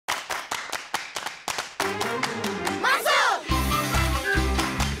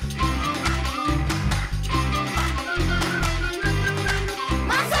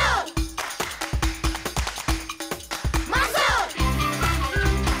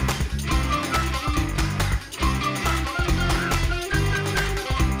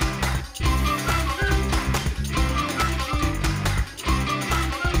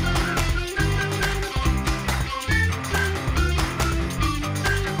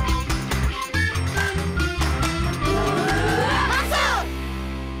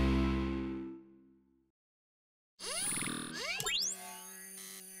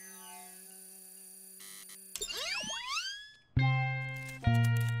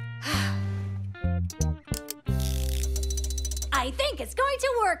I think it's going to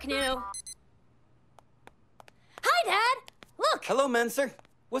work, Nano. Hi, Dad. Look. Hello, Mansour.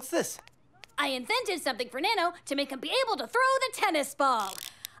 What's this? I invented something for Nano to make him be able to throw the tennis ball.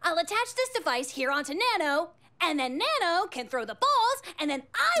 I'll attach this device here onto Nano, and then Nano can throw the balls, and then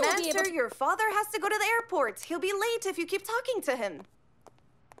I will be able to... Mansour, your father has to go to the airport. He'll be late if you keep talking to him.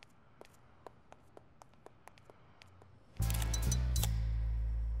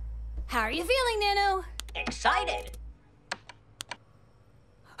 How are you feeling, Nano? Excited.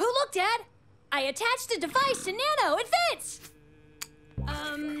 Oh, look, Dad. I attached the device to Nano. It fits.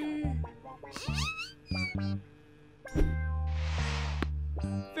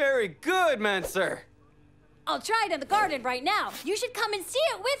 Very good, Mansour. I'll try it in the garden right now. You should come and see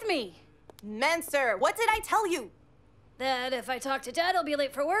it with me. Mansour, what did I tell you? That if I talk to Dad, I'll be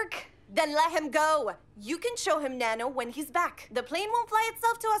late for work. Then let him go. You can show him Nano when he's back. The plane won't fly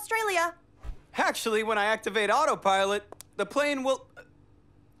itself to Australia. Actually, when I activate autopilot, the plane will...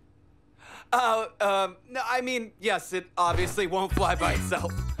 no, I mean, yes, it obviously won't fly by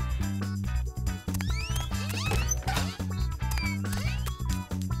itself.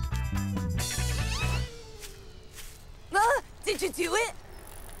 Did you do it?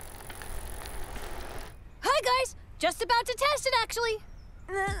 Hi, guys. Just about to test it, actually.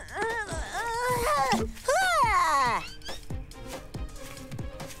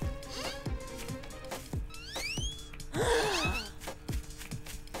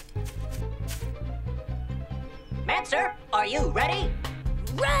 Mansour, are you ready?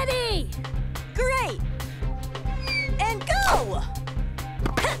 Ready! Great! And go!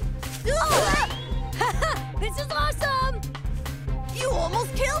 This is awesome! You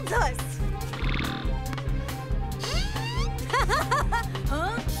almost killed us!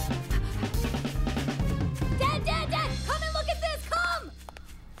 Huh? Dad! Come and look at this! Come!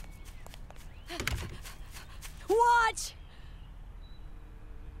 Watch!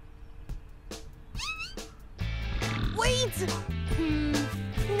 Wait!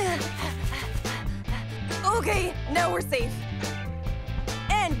 Okay, now we're safe.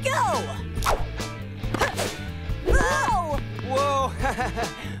 And go! Oh! Whoa!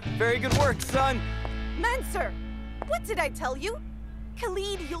 Very good work, son. Mansour, what did I tell you?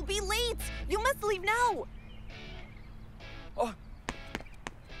 Khalid, you'll be late. You must leave now.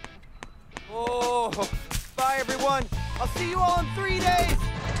 Oh, bye, everyone. I'll see you all in 3 days.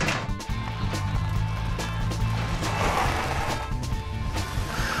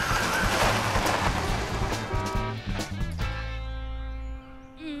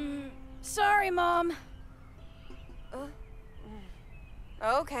 Sorry, Mom.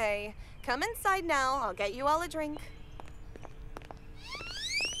 Okay, come inside now. I'll get you all a drink.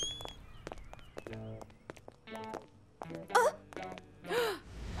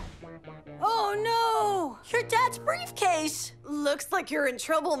 Oh, no! Your dad's briefcase. Looks like you're in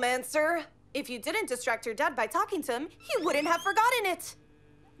trouble, Mansour. If you didn't distract your dad by talking to him, he wouldn't have forgotten it.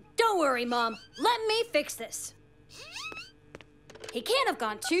 Don't worry, Mom. Let me fix this. He can't have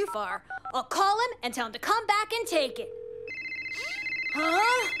gone too far. I'll call him and tell him to come back and take it.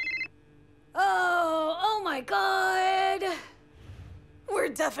 Huh? Oh my God. We're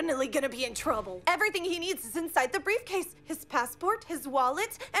definitely gonna be in trouble. Everything he needs is inside the briefcase. His passport, his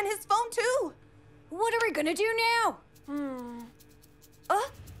wallet, and his phone too. What are we gonna do now?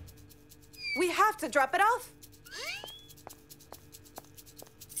 We have to drop it off.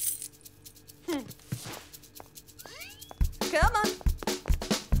 Come on.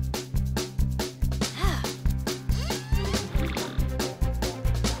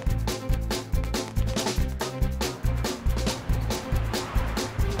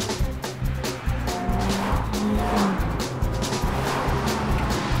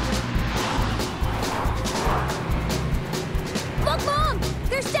 Look, Mom!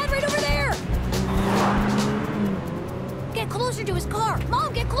 There's Dad right over there! Get closer to his car.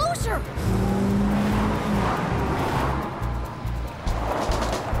 Mom, get closer!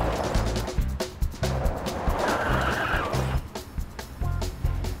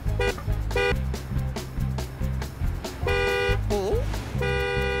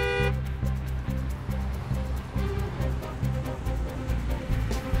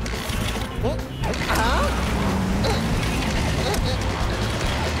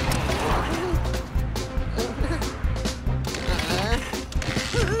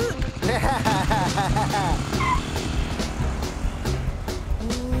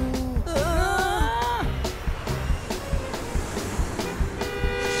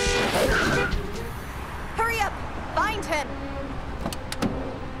 Hurry up! Find him!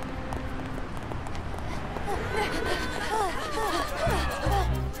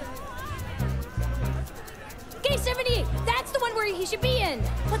 he should be in.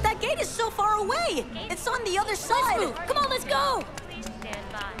 But that gate is so far away. It's on the other side. Let's move. Come on, let's go. Please stand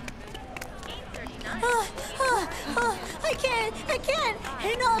by. Gate 39. I can't.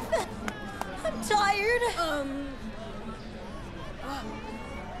 Enough. I'm tired.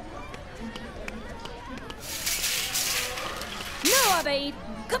 No, Obaid.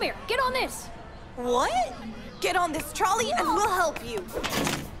 Come here, get on this. What? Get on this trolley and we'll help you.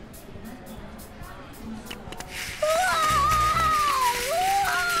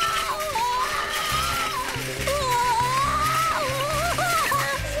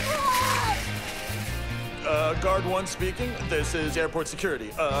 Guard 1 speaking. This is airport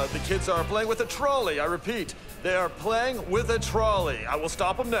security. The kids are playing with a trolley. I repeat, they are playing with a trolley. I will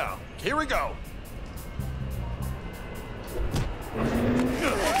stop them now. Here we go.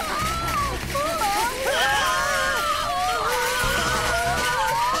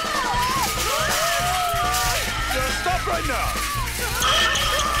 Stop right now.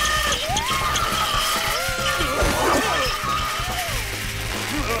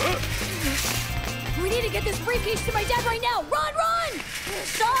 We need to get this briefcase to my dad right now. Run, run!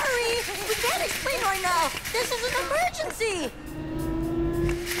 Sorry, we can't explain right now. This is an emergency.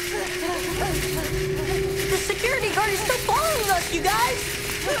 The security guard is still following us, you guys.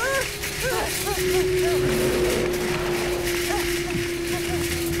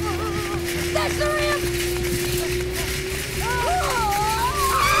 That's the ramp!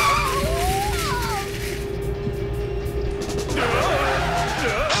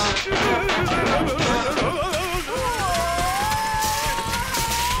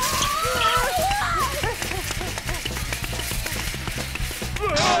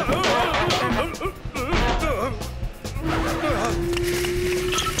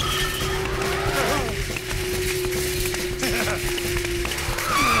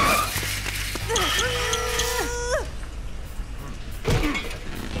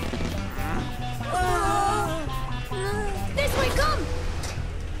 This way, come!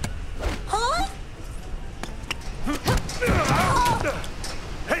 Huh?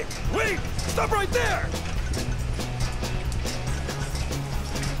 Hey, wait! Stop right there!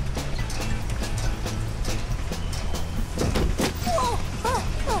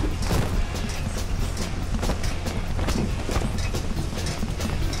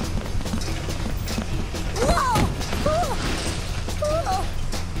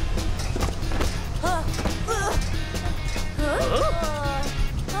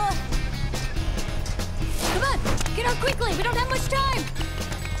 Come on, get out quickly. We don't have much time.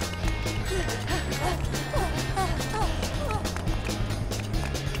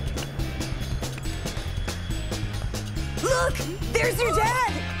 Look! There's your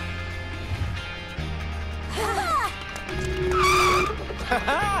dad!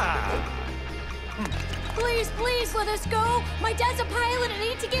 Please, please let us go. My dad's a pilot and I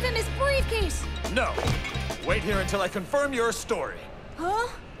need to give him his briefcase. No. Wait here until I confirm your story. Huh?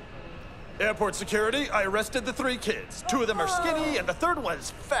 Airport security, I arrested the 3 kids. 2 of them are skinny and the third one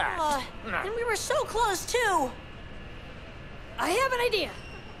is fat. And we were so close, too. I have an idea.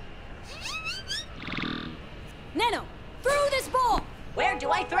 Nano, throw this ball. Where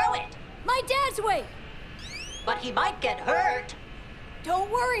do I throw it? My dad's way. But he might get hurt. Don't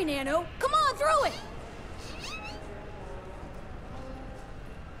worry, Nano. Come on, throw it.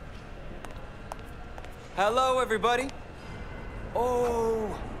 Hello, everybody.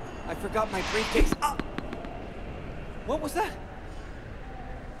 Oh, I forgot my briefcase. Ah! What was that?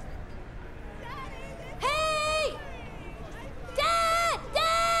 Hey! Dad!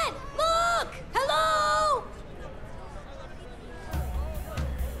 Dad! Look! Hello!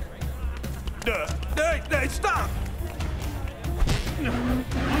 Hey, stop!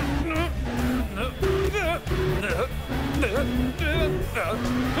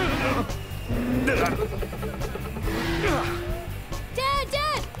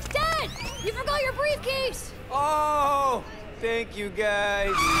 Dad! You forgot your briefcase! Oh, thank you,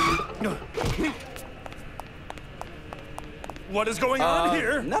 guys. What is going on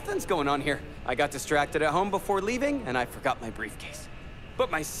here? Nothing's going on here. I got distracted at home before leaving, and I forgot my briefcase.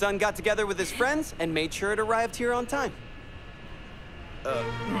 But my son got together with his friends and made sure it arrived here on time.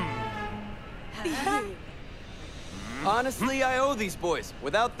 Honestly, I owe these boys.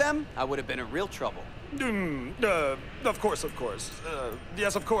 Without them, I would have been in real trouble. Of course.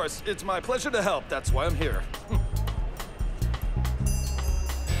 Yes, of course. It's my pleasure to help. That's why I'm here.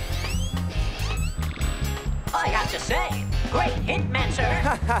 I have to say, great hint,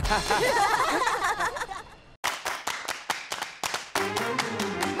 Mansour.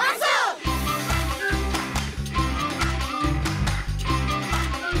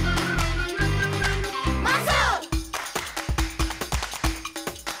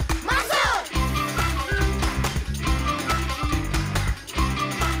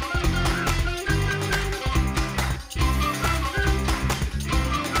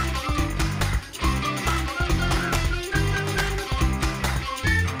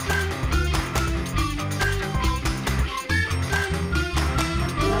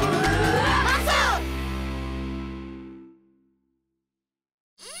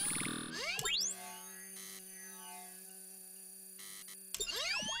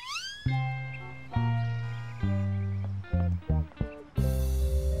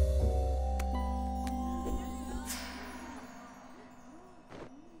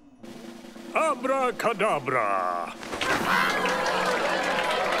 Abracadabra.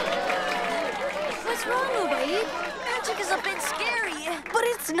 What's wrong, Obaid? Magic is a bit scary. But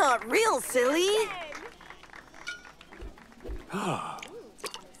it's not real, silly.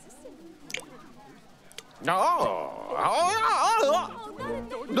 No!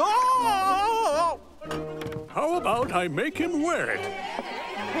 How about I make him wear it?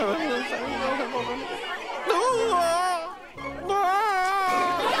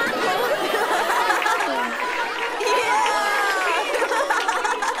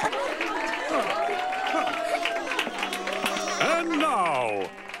 And now,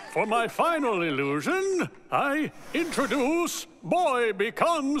 for my final illusion, I introduce Boy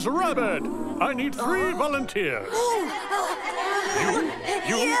Becomes Rabbit. I need 3 volunteers.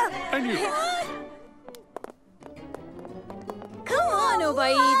 You, and you. Come on,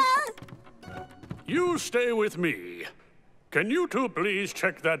 Obaid. You stay with me. Can you two please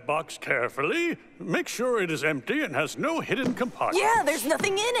check that box carefully? Make sure it is empty and has no hidden compartments. Yeah, there's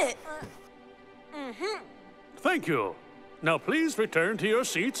nothing in it. Thank you. Now please return to your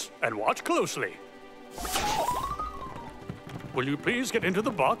seats and watch closely. Will you please get into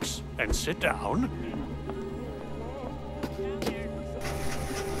the box and sit down?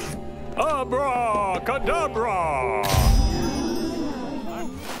 Abracadabra!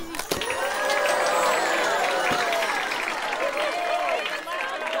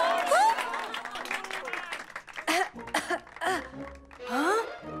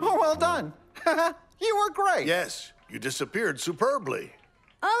 Oh, well done. You were great. Yes, you disappeared superbly.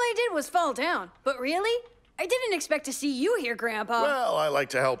 All I did was fall down. But really? I didn't expect to see you here, Grandpa. Well, I like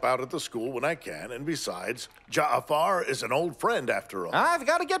to help out at the school when I can, and besides, Ja'afar is an old friend after all. I've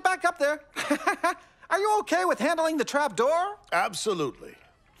got to get back up there. Are you okay with handling the trap door? Absolutely.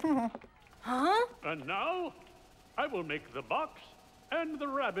 And now, I will make the box and the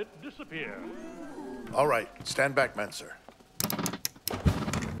rabbit disappear. All right, stand back, Mansour.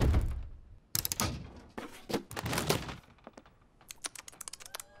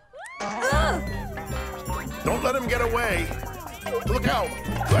 Don't let him get away. Look out.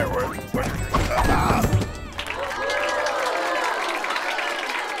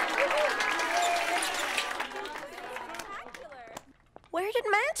 Where did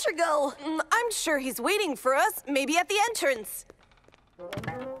Mansour go? I'm sure he's waiting for us, maybe at the entrance.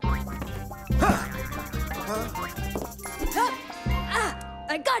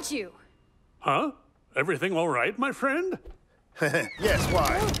 I got you. Huh? Everything all right, my friend? Yes,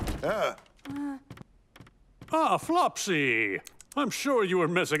 why? Ah, Flopsy. I'm sure you were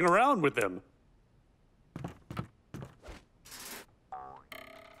messing around with them.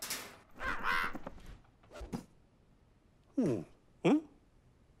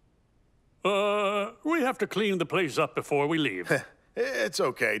 We have to clean the place up before we leave. It's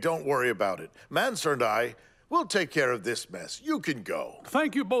okay. Don't worry about it. Mansour and I, we'll take care of this mess. You can go.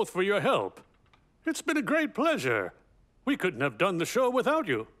 Thank you both for your help. It's been a great pleasure. We couldn't have done the show without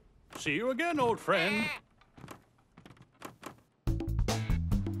you. See you again, old friend.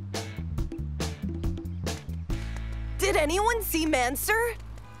 Did anyone see Mansour?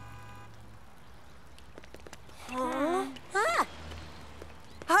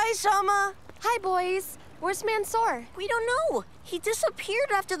 Hi, Shama. Hi, boys. Where's Mansour? We don't know. He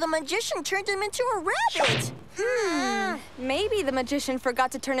disappeared after the magician turned him into a rabbit. Maybe the magician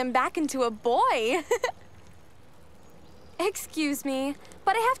forgot to turn him back into a boy. Excuse me,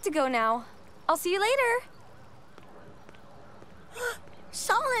 but I have to go now. I'll see you later.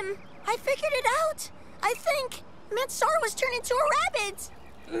 Salim, I figured it out. I think Mansour was turned into a rabbit.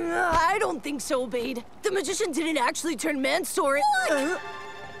 I don't think so, Obaid. The magician didn't actually turn Mansour. Hey,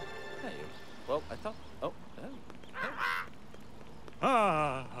 well, I thought...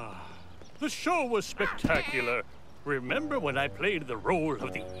 The show was spectacular. Remember when I played the role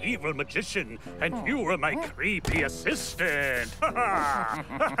of the evil magician and you were my creepy assistant? Now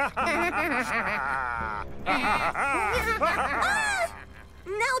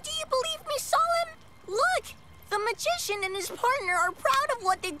do you believe me, Salim? Look, the magician and his partner are proud of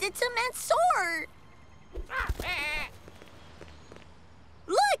what they did to Mansour.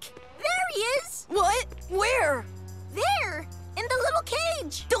 Look, there he is. What? Where? There, in the little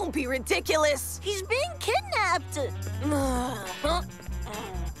cage. Don't be ridiculous. He's being kidnapped.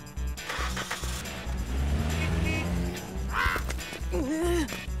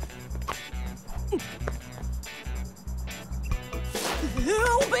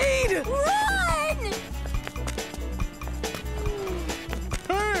 Obaid! Run!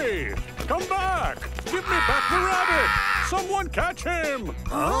 Hey, come back! Give me back the rabbit! Someone catch him!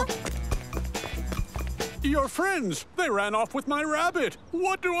 Huh? Your friends, they ran off with my rabbit.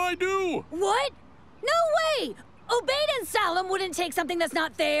 What do I do? What? No way! Obaid and Salim wouldn't take something that's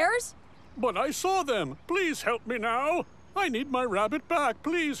not theirs. But I saw them. Please help me now. I need my rabbit back.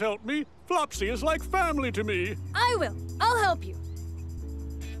 Please help me. Flopsy is like family to me. I will. I'll help you.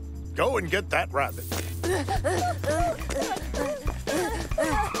 Go and get that rabbit.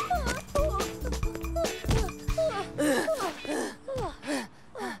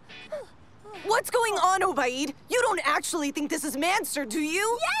 What's going on, Obaid? You don't actually think this is Mansour, do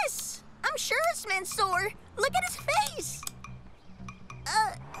you? Yes! I'm sure it's Mansour. Look at his face.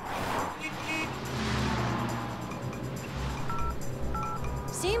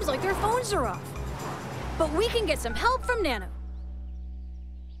 Seems like their phones are off. But we can get some help from Nano.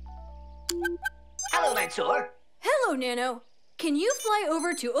 Hello, Mansour. Hello, Nano. Can you fly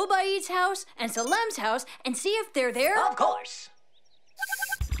over to Obaid's house and Salem's house and see if they're there? Of course.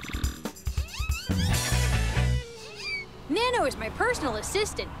 Nano is my personal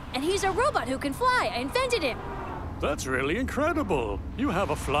assistant, and he's a robot who can fly. I invented him. That's really incredible. You have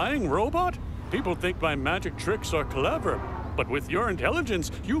a flying robot? People think my magic tricks are clever. But with your intelligence,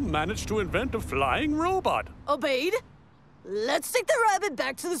 you managed to invent a flying robot. Obaid, let's take the rabbit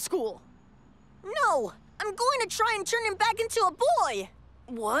back to the school. No, I'm going to try and turn him back into a boy.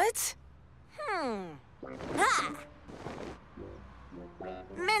 What? Ha!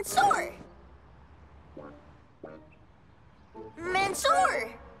 Mansour!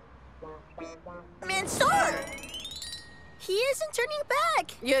 Mansour! Mansour! He isn't turning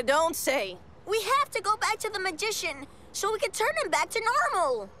back. You don't say. We have to go back to the magician so we can turn him back to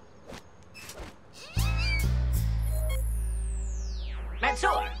normal.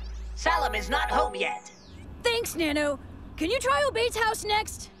 Mansour, Salim is not home yet. Thanks, Nano. Can you try Obaid's house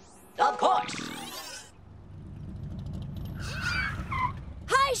next? Of course.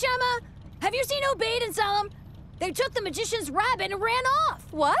 Hi, Shama. Have you seen Obaid and Salim? They took the magician's rabbit and ran off.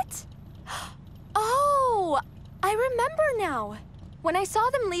 What? Oh, I remember now. When I saw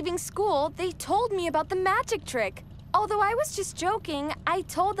them leaving school, they told me about the magic trick. Although I was just joking, I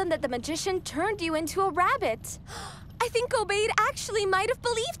told them that the magician turned you into a rabbit. I think Obaid actually might have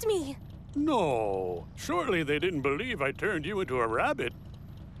believed me. No, surely they didn't believe I turned you into a rabbit.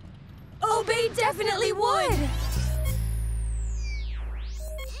 Obaid definitely would.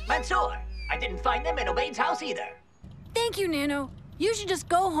 Mansour, I didn't find them in Obaid's house either. Thank you, Nano. You should just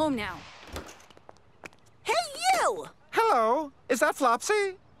go home now. Hey, you! Hello, is that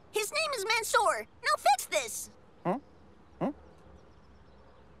Flopsy? His name is Mansour. Now fix this.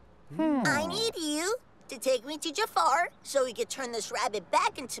 I need you to take me to Jafar so we can turn this rabbit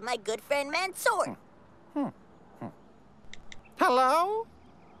back into my good friend Mansour. Hello?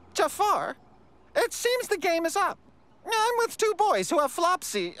 Jafar? It seems the game is up. I'm with two boys who have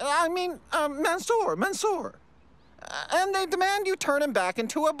Flopsy, Mansour. And they demand you turn him back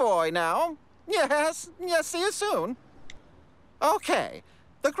into a boy now. Yes, see you soon. Okay,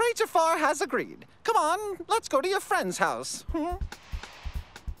 the great Jafar has agreed. Come on, let's go to your friend's house.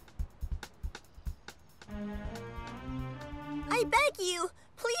 I beg you,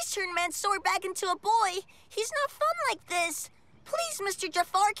 please turn Mansour back into a boy. He's not fun like this. Please, Mr.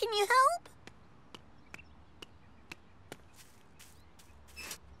 Jafar, can you help?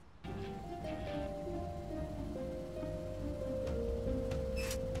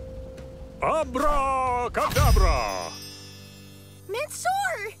 Abracadabra! Mansour,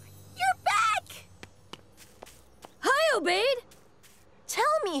 you're back! Hi, Obaid.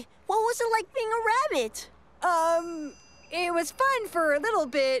 Tell me, what was it like being a rabbit? It was fun for a little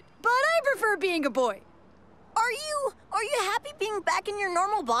bit, but I prefer being a boy. Are you happy being back in your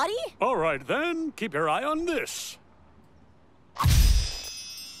normal body? All right, then. Keep your eye on this.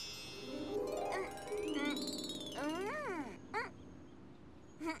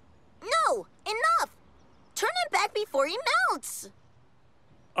 No, enough! Turn him back before he melts!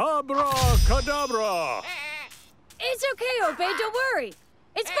 Abracadabra! It's okay, Obaid, don't worry.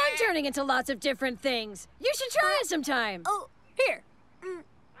 It's fun turning into lots of different things. You should try it sometime. Oh. Here.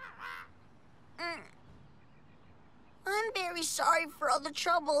 I'm very sorry for all the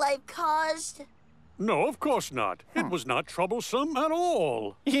trouble I've caused. No, of course not. It was not troublesome at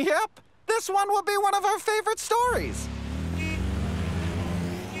all. Yep, this one will be one of our favorite stories.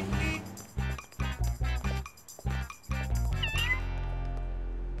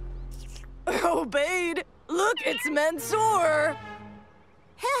 Obaid, look, it's Mansour.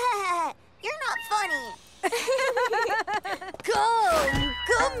 You're not funny.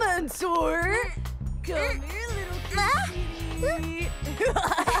 Come, Mansour. Come here, little kitty.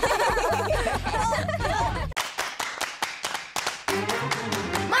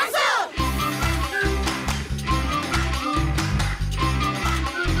 Mansour!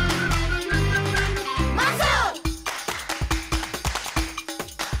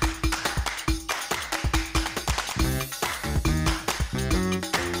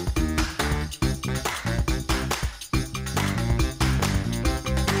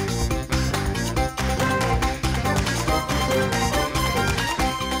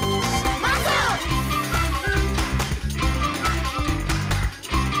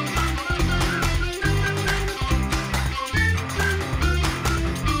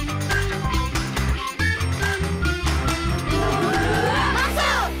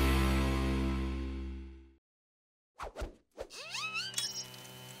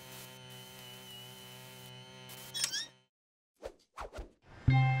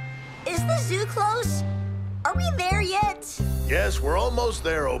 the zoo close? Are we there yet? Yes, we're almost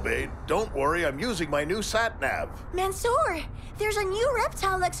there, Obaid. Don't worry, I'm using my new sat-nav. Mansour, there's a new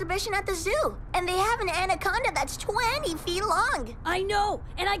reptile exhibition at the zoo, and they have an anaconda that's 20 feet long. I know,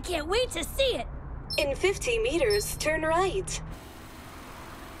 and I can't wait to see it. In 50 meters, turn right.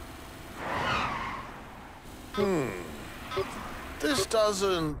 This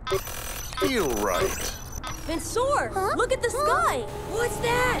doesn't feel right. Mansour, look at the sky. What's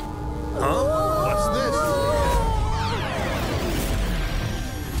that? Huh? What's this?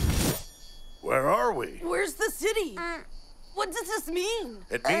 Where are we? Where's the city? What does this mean?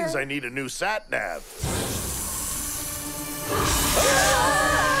 It means I need a new sat-nav.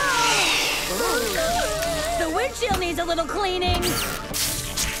 The windshield needs a little cleaning.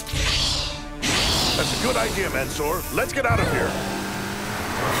 That's a good idea, Mansour. Let's get out of here.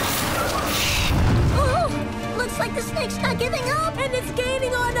 Oh, looks like the snake's not giving up. And it's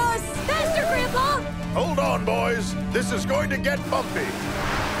gaining on us. Faster, Grandpa! Hold on, boys. This is going to get bumpy.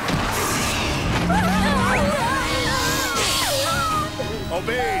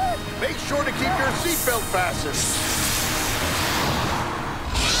 Obaid, make sure to keep your seatbelt fastened.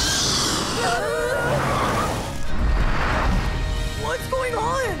 What's going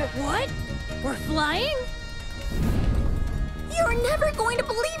on? What? We're flying? You're never going to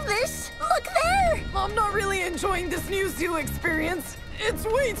believe this. Look there. I'm not really enjoying this new zoo experience. It's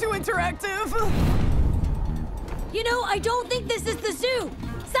way too interactive. You know, I don't think this is the zoo.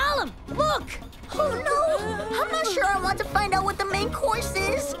 Salim, look! Oh no! I'm not sure I want to find out what the main course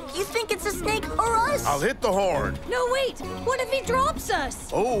is. You think it's a snake or us? I'll hit the horn. No, wait! What if he drops us?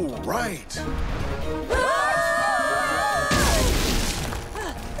 Oh, right.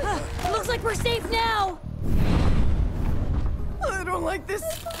 Looks like we're safe now. I don't like this.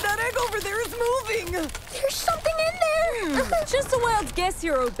 That egg over there is moving. There's something in there. Just a wild guess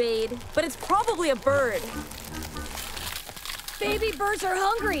here, Obaid, but it's probably a bird. Baby birds are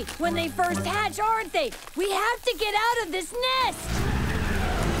hungry when they first hatch, aren't they? We have to get out of this nest.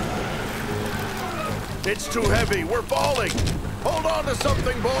 It's too heavy. We're falling. Hold on to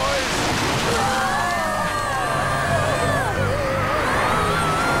something, boys.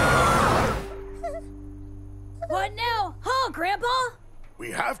 What now? Huh, Grandpa? We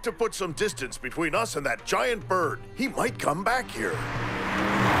have to put some distance between us and that giant bird. He might come back here.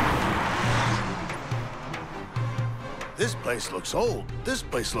 This place looks old. This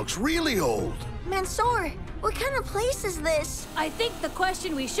place looks really old. Mansour, what kind of place is this? I think the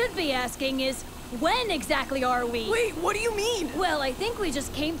question we should be asking is, when exactly are we? Wait, what do you mean? Well, I think we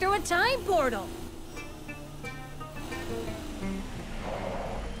just came through a time portal.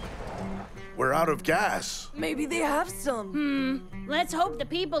 We're out of gas. Maybe they have some. Let's hope the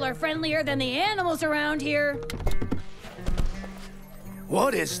people are friendlier than the animals around here.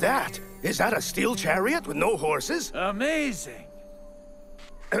 What is that? Is that a steel chariot with no horses? Amazing.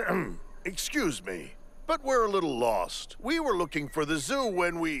 Excuse me, but we're a little lost. We were looking for the zoo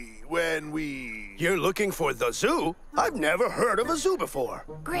when we... You're looking for the zoo? I've never heard of a zoo before.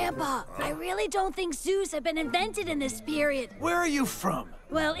 Grandpa, I really don't think zoos have been invented in this period. Where are you from?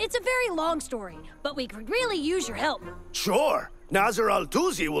 Well, it's a very long story, but we could really use your help. Sure. Nazar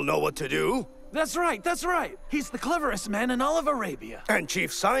al-Duzi will know what to do. That's right, that's right. He's the cleverest man in all of Arabia. And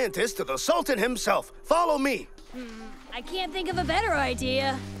chief scientist to the Sultan himself. Follow me. I can't think of a better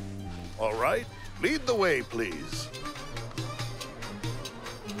idea. All right, lead the way, please.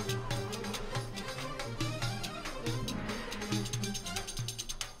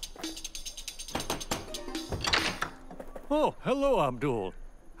 Oh, hello, Abdul.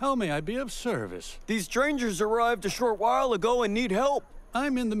 How may I be of service? These strangers arrived a short while ago and need help.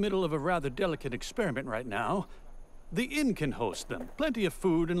 I'm in the middle of a rather delicate experiment right now. The inn can host them. Plenty of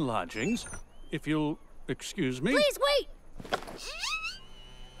food and lodgings. If you'll excuse me. Please wait!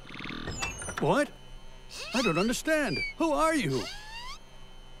 What? I don't understand. Who are you?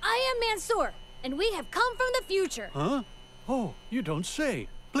 I am Mansour, and we have come from the future. Huh? Oh, you don't say.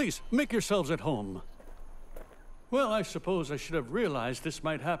 Please, make yourselves at home. Well, I suppose I should have realized this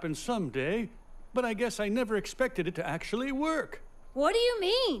might happen someday, but I guess I never expected it to actually work. What do you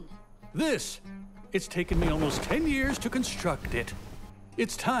mean? This. It's taken me almost 10 years to construct it.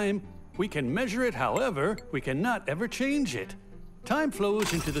 It's time. We can measure it, however, we cannot ever change it. Time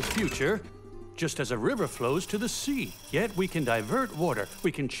flows into the future, just as a river flows to the sea. Yet we can divert water,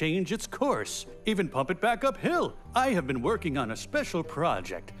 we can change its course, even pump it back uphill. I have been working on a special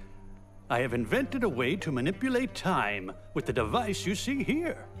project. I have invented a way to manipulate time with the device you see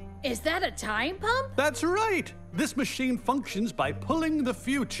here. Is that a time pump? That's right! This machine functions by pulling the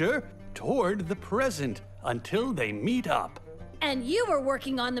future toward the present until they meet up. And you were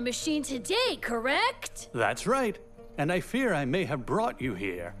working on the machine today, correct? That's right. And I fear I may have brought you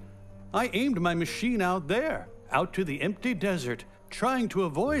here. I aimed my machine out there, out to the empty desert, trying to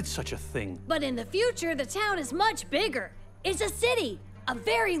avoid such a thing. But in the future, the town is much bigger. It's a city, a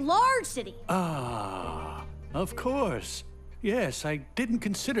very large city. Ah, of course. Yes, I didn't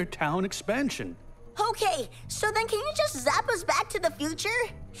consider town expansion. Okay, so then can you just zap us back to the future?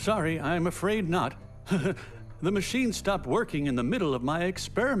 Sorry, I'm afraid not. The machine stopped working in the middle of my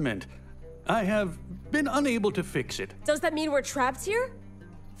experiment. I have been unable to fix it. Does that mean we're trapped here?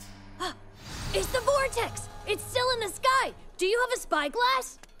 It's the vortex! It's still in the sky! Do you have a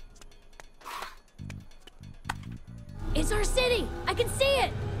spyglass? It's our city! I can see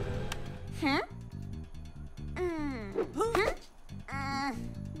it!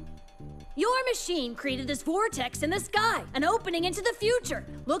 Your machine created this vortex in the sky, an opening into the future.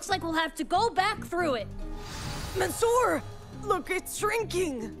 Looks like we'll have to go back through it. Mansour! Look, it's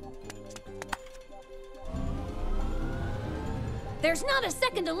shrinking! There's not a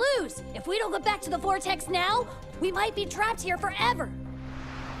second to lose. If we don't get back to the vortex now, we might be trapped here forever.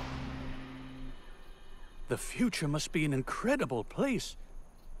 The future must be an incredible place.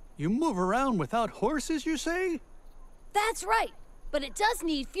 You move around without horses, you say? That's right, but it does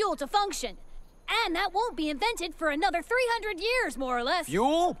need fuel to function. And that won't be invented for another 300 years, more or less.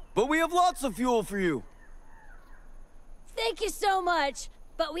 Fuel? But we have lots of fuel for you. Thank you so much,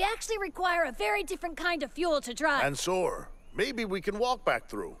 but we actually require a very different kind of fuel to drive. Mansour, maybe we can walk back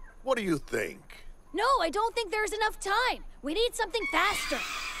through. What do you think? No, I don't think there's enough time. We need something faster.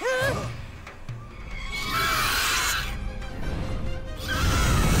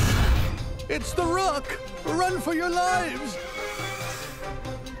 It's the Rock! Run for your lives!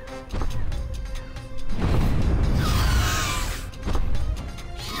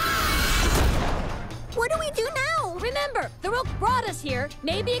 What do we do now? Remember, the Rook brought us here.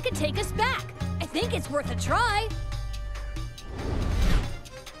 Maybe it could take us back. I think it's worth a try.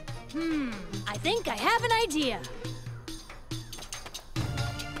 I think I have an idea.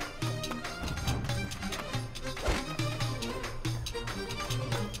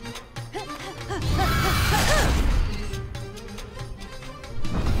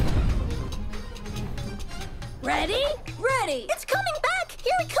 Ready? Ready! It's coming back!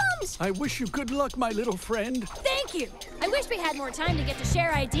 Here it comes! I wish you good luck, my little friend. Thank you! I wish we had more time to get to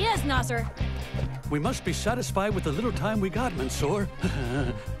share ideas, Nasser. We must be satisfied with the little time we got, Mansour.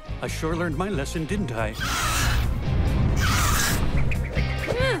 I sure learned my lesson, didn't I?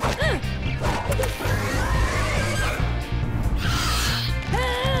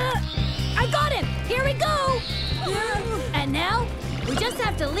 I got him! Here we go! And now, we just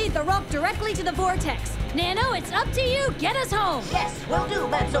have to lead the rope directly to the vortex. Nano, it's up to you. Get us home. Yes, will do,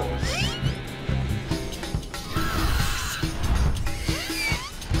 Mansour.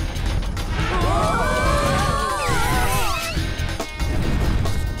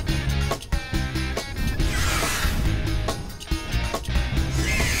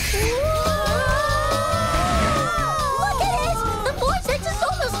 Look at it! The vortex is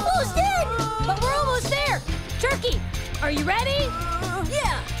almost closed in! But we're almost there. Turkey, are you ready?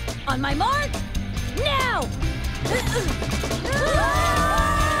 Yeah. On my mark, now! We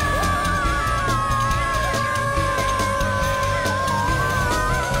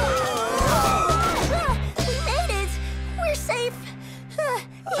made it! We're safe!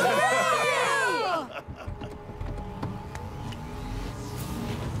 Yay!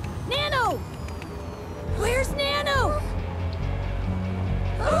 Nano! Where's Nano?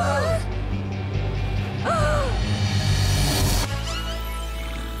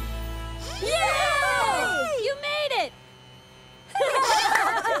 Yay! You made it!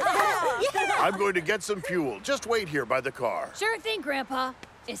 I'm going to get some fuel. Just wait here by the car. Sure thing, Grandpa.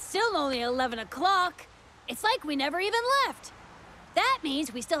 It's still only 11 o'clock. It's like we never even left. That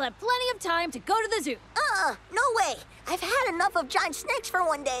means we still have plenty of time to go to the zoo. No way! I've had enough of giant snakes for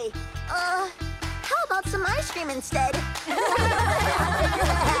one day. How about some ice cream instead?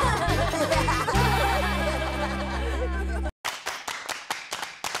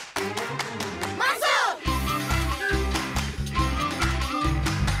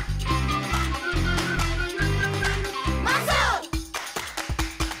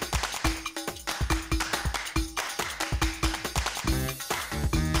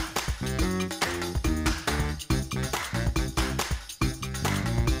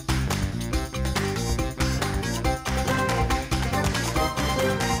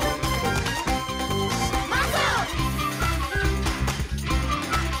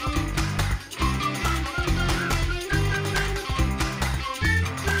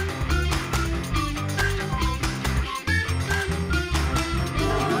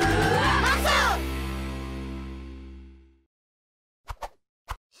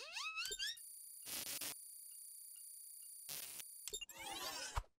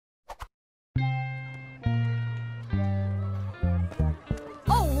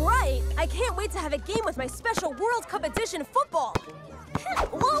 I can't wait to have a game with my special World Cup edition football.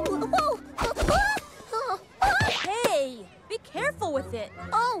 Whoa, whoa! Hey, be careful with it.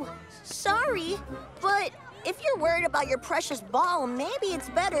 Oh, sorry, but if you're worried about your precious ball, maybe it's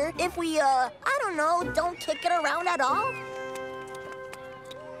better if we, I don't know, don't kick it around at all?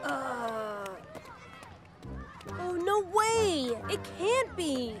 Oh, no way! It can't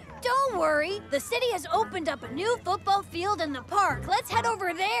be! Don't worry, the city has opened up a new football field in the park. Let's head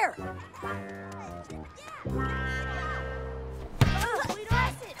over there.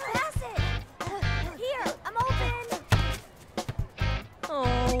 Pass it! Here, I'm open!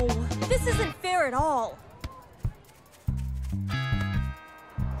 Oh, this isn't fair at all.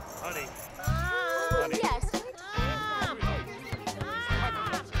 Honey. Yes.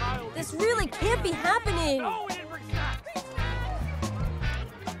 This really can't be happening!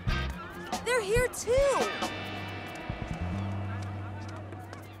 They're here too!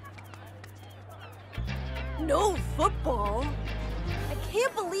 No football? I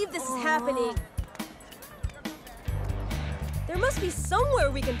can't believe this is happening. There must be somewhere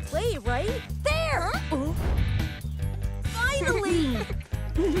we can play, right? There! Huh? Finally!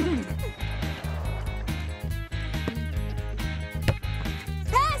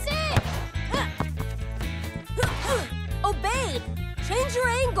 Pass it! Obaid! Change your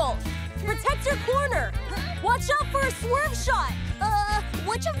angle! Protect your corner! Watch out for a swerve shot!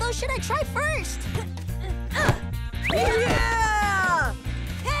 Which of those should I try first? Yeah!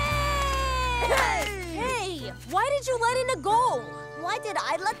 Hey! Why did you let in a goal? Why did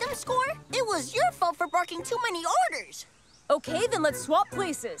I let them score? It was your fault for barking too many orders. Okay, then let's swap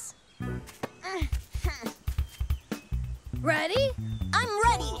places. Ready? I'm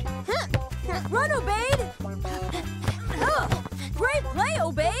ready. Run, Obaid! Great play,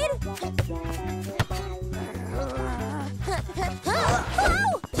 Obaid!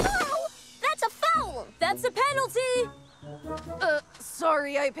 That's a foul! That's a penalty!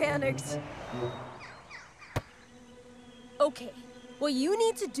 Sorry, I panicked. Okay, what you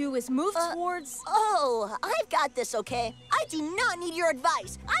need to do is move towards... Oh, I've got this, okay? I do not need your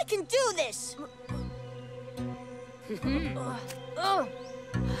advice. I can do this.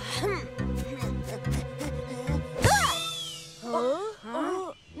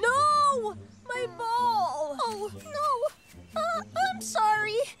 No! My ball! Oh, no. I'm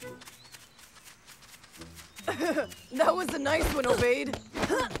sorry. That was a nice one, Obaid.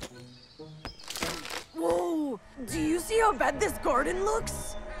 Whoa! Do you see how bad this garden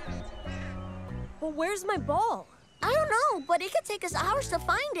looks? But where's my ball? I don't know, but it could take us hours to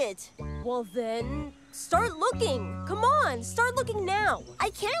find it. Well then, start looking. Come on, start looking now. I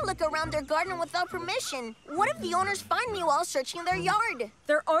can't look around their garden without permission. What if the owners find me while searching their yard?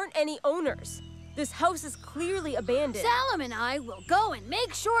 There aren't any owners. This house is clearly abandoned. Salim and I will go and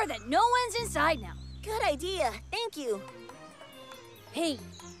make sure that no one's inside now. Good idea. Thank you. Hey,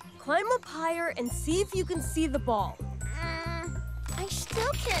 climb up higher and see if you can see the ball. I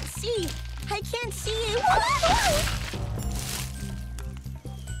still can't see. I can't see.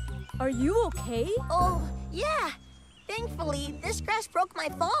 Are you okay? Oh, yeah. Thankfully, this grass broke my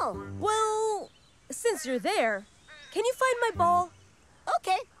fall. Well, since you're there, can you find my ball?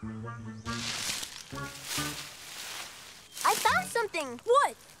 Okay. I found something.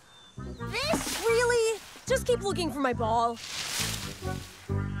 What? This? Really? Just keep looking for my ball.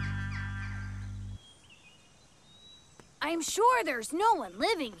 I'm sure there's no one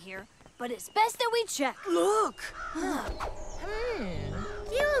living here, but it's best that we check. Look!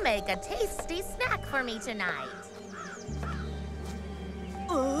 You make a tasty snack for me tonight.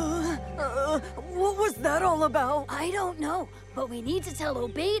 What was that all about? I don't know, but we need to tell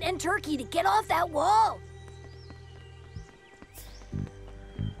Obaid and Turkey to get off that wall.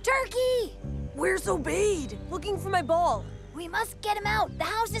 Turkey! Where's Obaid? Looking for my ball. We must get him out. The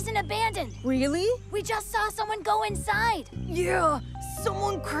house isn't abandoned. Really? We just saw someone go inside. Yeah,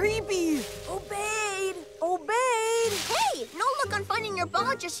 someone creepy. Obaid! Obaid! Hey, no luck on finding your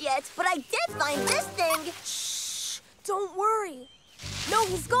ball just yet, but I did find this thing. Shh! Don't worry. No,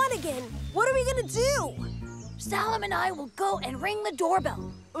 he's gone again. What are we gonna do? Salim and I will go and ring the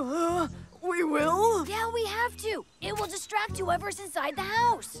doorbell. We will? Yeah, we have to. It will distract whoever's inside the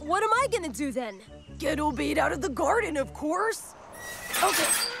house. What am I gonna do then? Get Obaid out of the garden, of course. Okay,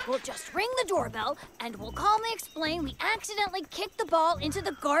 we'll just ring the doorbell and we'll calmly explain we accidentally kicked the ball into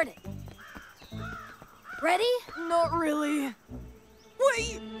the garden. Ready? Not really.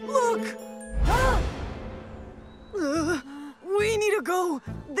 Wait, look! We need to go.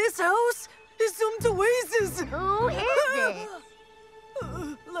 This house is some Duwais'. Who is it?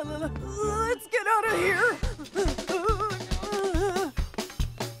 Let's get out of here.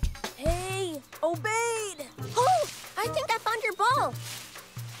 Hey!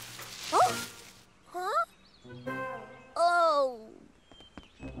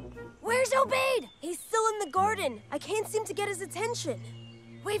 can't seem to get his attention.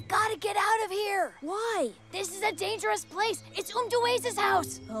 We've got to get out of here. Why? This is a dangerous place. It's Duwais'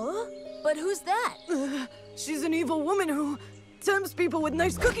 house. Huh? But who's that? She's an evil woman who tempts people with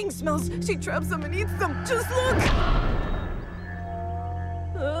nice cooking smells. She traps them and eats them. Just look!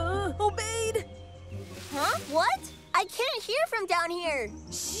 Obaid! Huh? What? I can't hear from down here.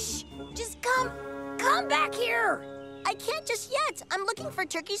 Shh! Just come back here! I can't just yet. I'm looking for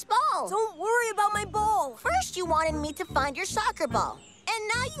Turkey's ball. Don't worry about my ball. First, you wanted me to find your soccer ball. And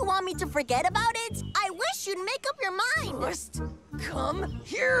now you want me to forget about it? I wish you'd make up your mind. Just come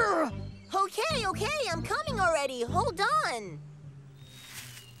here! Okay, I'm coming already. Hold on.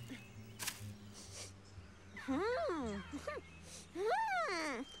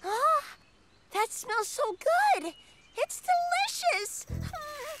 Ah, that smells so good. It's delicious.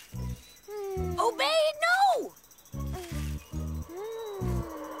 Obaid, no!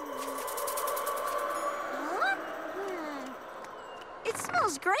 It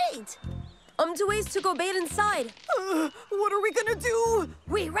smells great. Duwais took Obaid inside. What are we gonna do?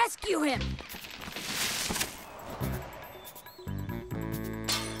 We rescue him.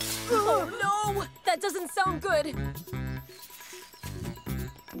 Oh, no! That doesn't sound good.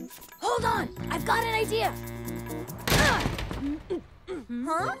 Hold on, I've got an idea.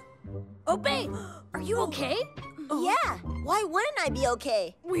 Huh? Obaid, are you okay? Yeah, why wouldn't I be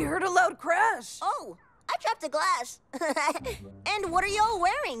okay? We heard a loud crash. Oh, I dropped a glass. And what are y'all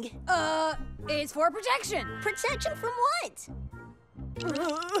wearing? It's for protection. Protection from what?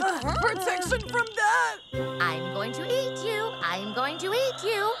 Protection from that! I'm going to eat you. I'm going to eat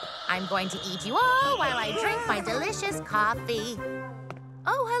you. I'm going to eat you all while I drink my delicious coffee.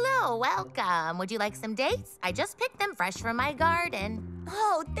 Oh, hello. Welcome. Would you like some dates? I just picked them fresh from my garden.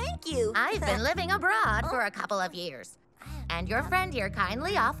 Oh, thank you. I've been living abroad for a couple of years. And your friend here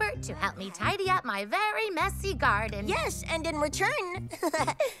kindly offered to help me tidy up my very messy garden. Yes, and in return,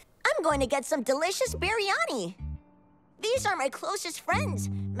 I'm going to get some delicious biryani. These are my closest friends,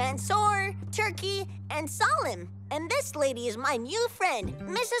 Mansour, Turkey, and Salim. And this lady is my new friend,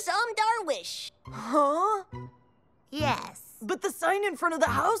 Mrs. Darwish. Huh? Yes. But the sign in front of the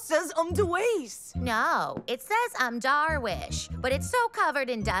house says Duwais. No, it says Darwish, but it's so covered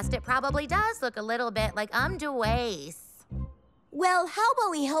in dust it probably does look a little bit like Duwais. Well, how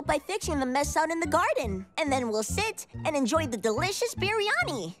about we help by fixing the mess out in the garden? And then we'll sit and enjoy the delicious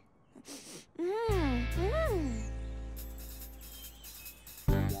biryani.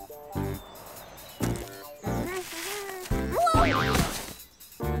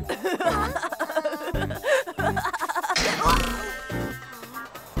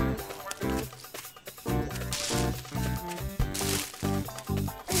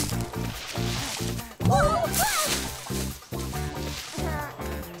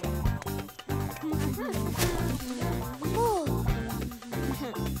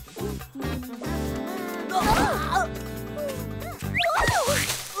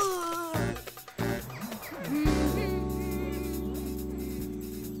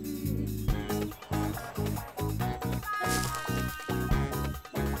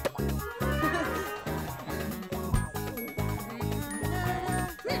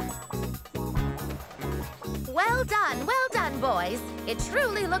 Well done, boys. It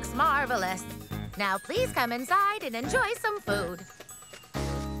truly looks marvelous. Now please come inside and enjoy some food.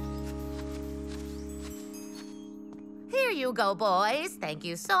 Here you go, boys. Thank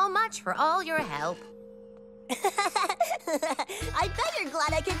you so much for all your help. I bet you're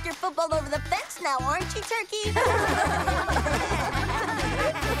glad I kicked your football over the fence now, aren't you, Turkey?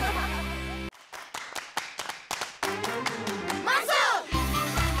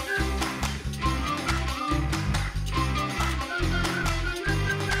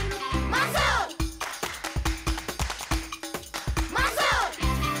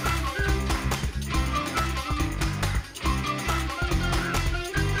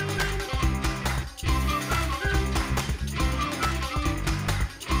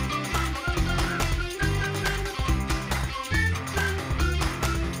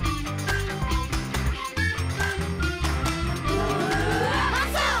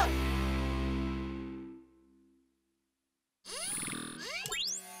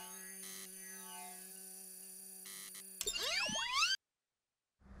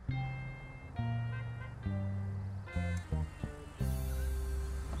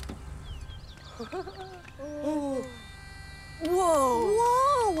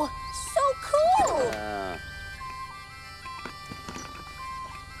 Whoa! So cool!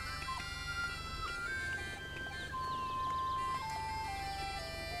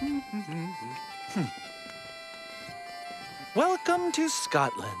 Welcome to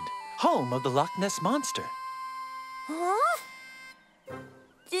Scotland, home of the Loch Ness Monster. Huh?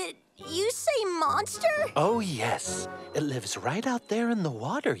 Did you say monster? Oh, yes. It lives right out there in the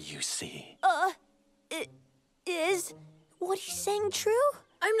water, you see. Is what he's saying true?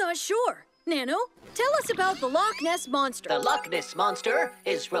 I'm not sure. Nano, tell us about the Loch Ness Monster. The Loch Ness Monster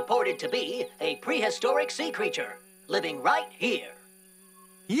is reported to be a prehistoric sea creature living right here.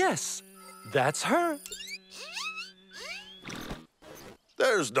 Yes, that's her.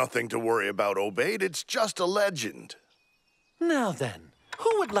 There's nothing to worry about, Obaid. It's just a legend. Now then,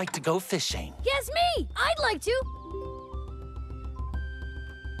 who would like to go fishing? Yes, me! I'd like to.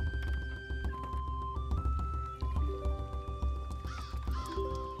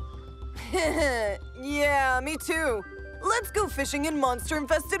 Yeah, me too. Let's go fishing in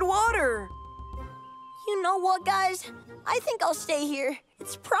monster-infested water. You know what, guys? I think I'll stay here.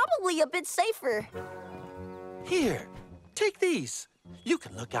 It's probably a bit safer. Here, take these. You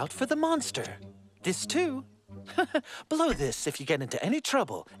can look out for the monster. This too. Blow this if you get into any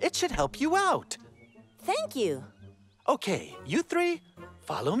trouble. It should help you out. Thank you. Okay, you three,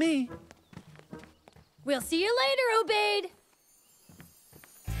 follow me. We'll see you later, Obaid.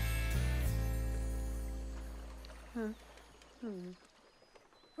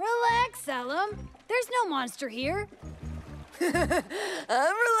 Relax, Salam. There's no monster here. I'm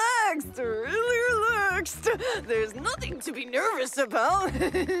relaxed, really relaxed. There's nothing to be nervous about.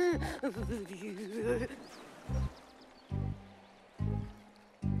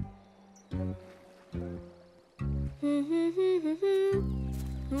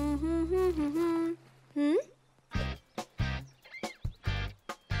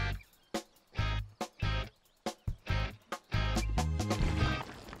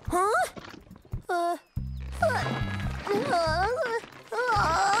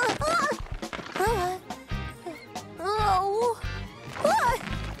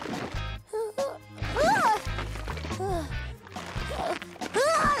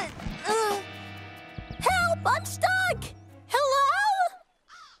 Help! I'm stuck! Hello?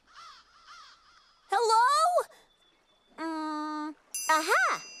 Hello?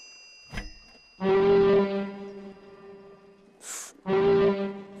 Aha!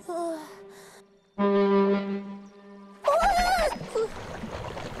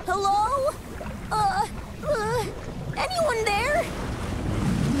 Hello? Anyone there?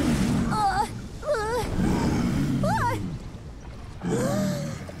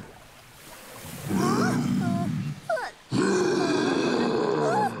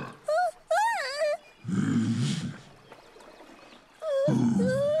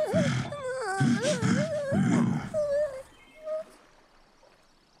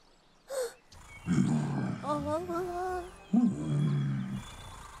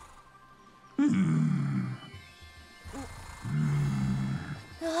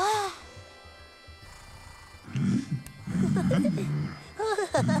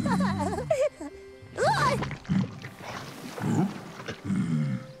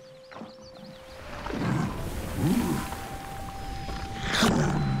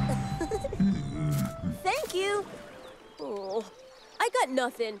 Thank you. Oh, I got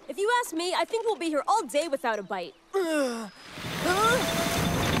nothing. If you ask me, I think we'll be here all day without a bite.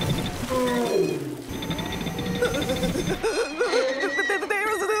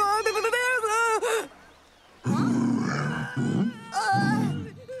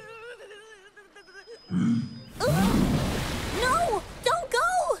 No! Don't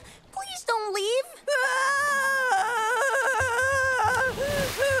go! Please don't leave!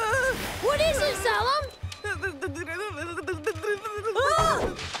 What is it, Salam?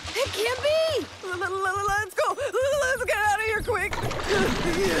 It can't be! Let's go! Let's get out of here quick!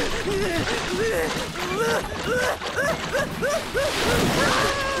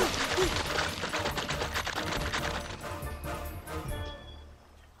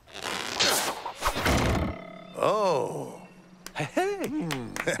 Oh. Hey.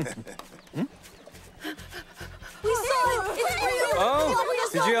 We saw it! It's real! Oh,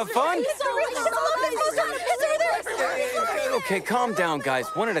 did you have fun? Okay, calm down, guys.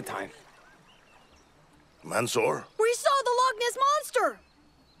 One at a time. Mansour? We saw the Loch Ness Monster!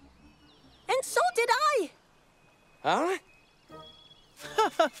 And so did I! Huh?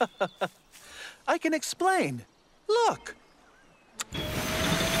 I can explain. Look.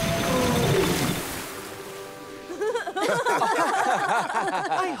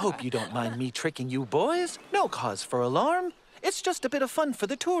 I hope you don't mind me tricking you boys. No cause for alarm. It's just a bit of fun for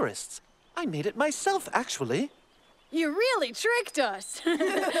the tourists. I made it myself, actually. You really tricked us.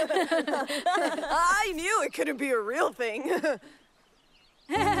 I knew it couldn't be a real thing.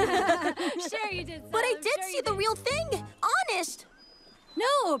 Sure you did, But I Salam. did Sure see you the did. real thing! Honest!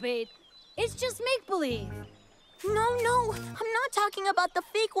 No, Obaid. It's just make-believe. No, I'm not talking about the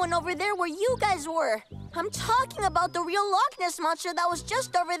fake one over there where you guys were. I'm talking about the real Loch Ness monster that was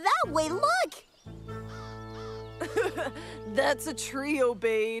just over that way, look! That's a tree,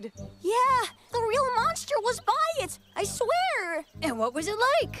 Obaid. Yeah, the real monster was by it, I swear! And what was it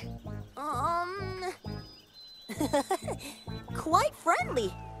like? Quite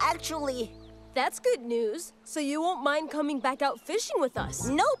friendly, actually. That's good news. So you won't mind coming back out fishing with us?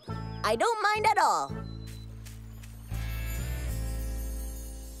 Nope, I don't mind at all.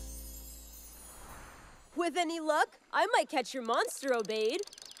 With any luck, I might catch your monster, Obaid.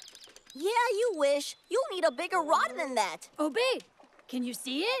 Yeah, you wish. You'll need a bigger rod than that. Obaid, can you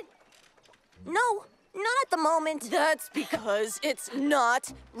see it? No, not at the moment. That's because it's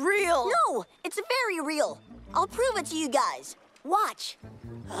not real. No, it's very real. I'll prove it to you guys. Watch.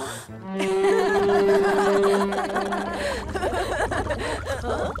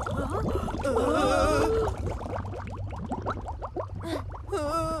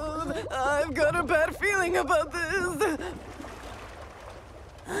 I've got a bad feeling about this.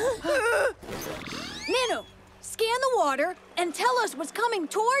 Nano, scan the water and tell us what's coming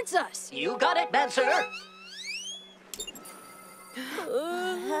towards us. You got it, Mansour.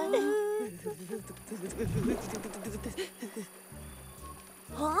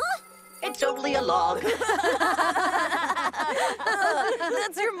 Huh? It's only a log.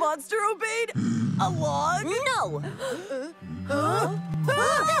 That's your monster, Obaid? A log? No.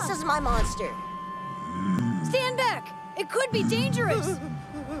 This is my monster. Stand back. It could be dangerous.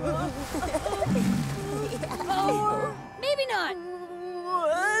 Or maybe not.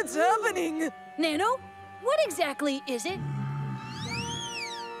 What's happening? Nano, what exactly is it?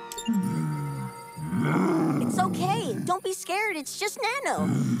 It's okay. Don't be scared. It's just Nano.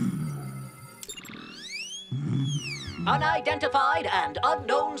 Unidentified and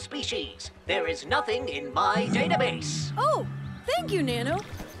unknown species. There is nothing in my database. Oh, thank you, Nano.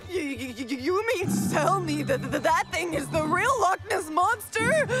 You mean to tell me that thing is the real Loch Ness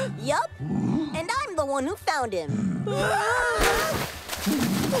monster? Yup. And I'm the one who found him.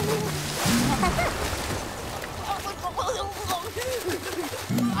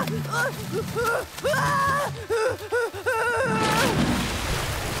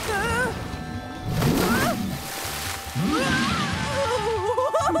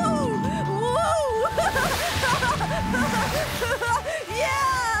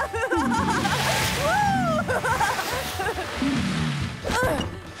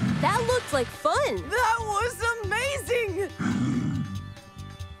 That looked like fun. That was amazing.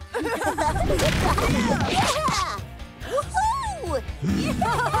 Yeah! Woohoo!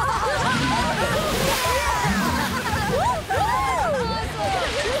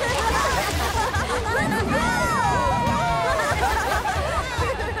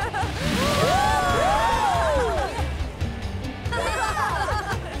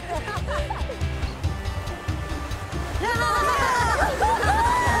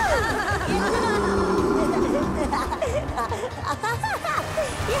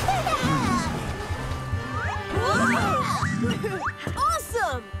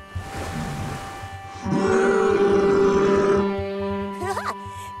 Awesome!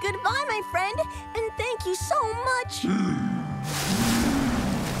 Goodbye, my friend, and thank you so much.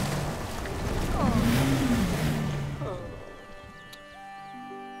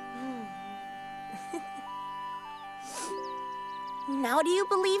 Now do you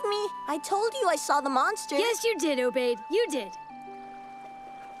believe me? I told you I saw the monster. Yes, you did, Obaid. You did.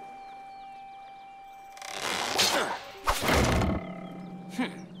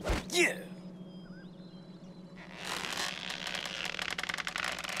 Yeah.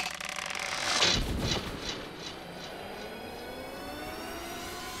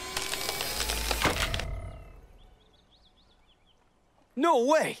 No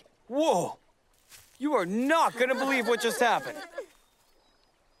way! Whoa! You are not gonna believe what just happened.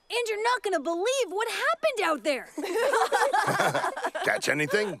 And you're not gonna believe what happened out there. Catch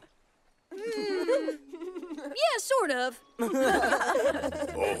anything? Yeah, sort of.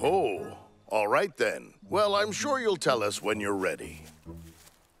 Oh-ho. All right, then. Well, I'm sure you'll tell us when you're ready.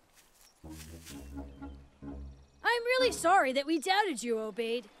 I'm really sorry that we doubted you,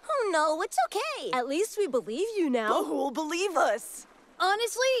 Obaid. Oh, no, it's okay. At least we believe you now. But who'll believe us?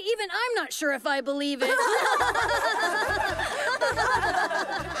 Honestly, even I'm not sure if I believe it.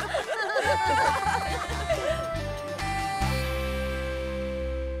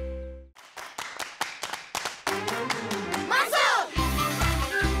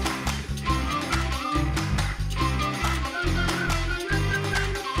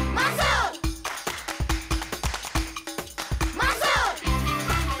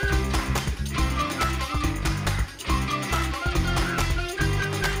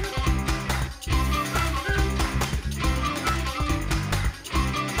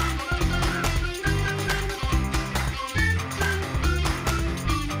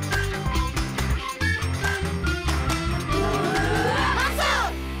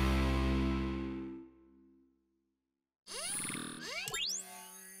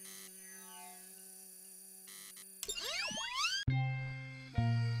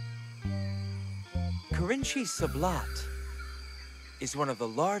 Kerinci Seblat is one of the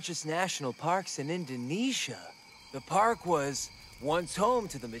largest national parks in Indonesia. The park was once home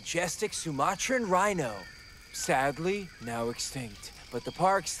to the majestic Sumatran rhino, sadly now extinct. But the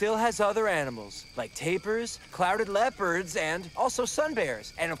park still has other animals, like tapirs, clouded leopards, and also sun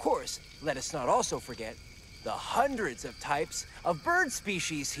bears. And of course, let us not also forget the hundreds of types of bird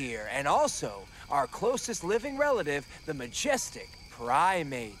species here, and also our closest living relative, the majestic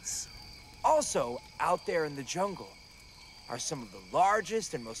primates. Also, out there in the jungle are some of the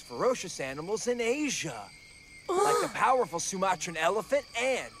largest and most ferocious animals in Asia, like the powerful Sumatran elephant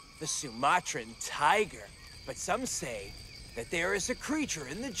and the Sumatran tiger. But some say that there is a creature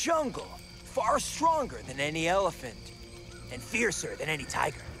in the jungle far stronger than any elephant and fiercer than any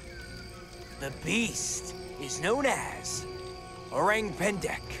tiger. The beast is known as Orang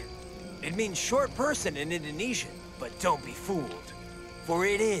Pendek. It means short person in Indonesian, but don't be fooled, for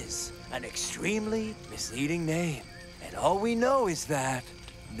it is an extremely misleading name. And all we know is that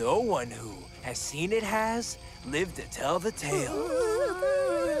no one who has seen it has lived to tell the tale.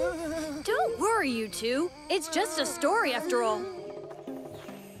 Don't worry, you two. It's just a story after all.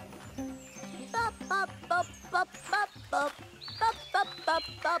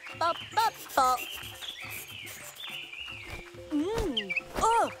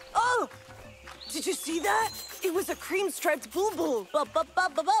 Oh! Did you see that? It was a cream-striped bulbul.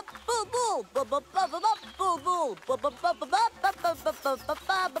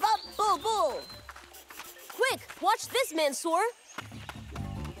 Quick, watch this, Mansour.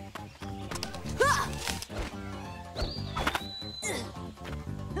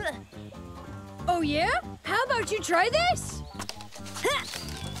 Oh yeah? How about you try this?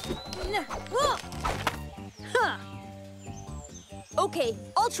 Okay,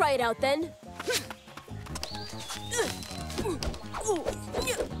 I'll try it out then.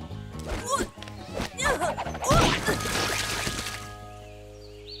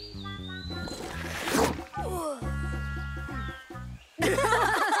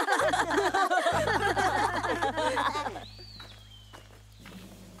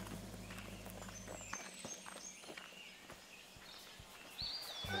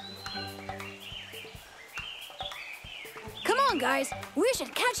 Come on, guys. We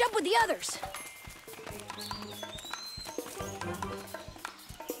should catch up with the others.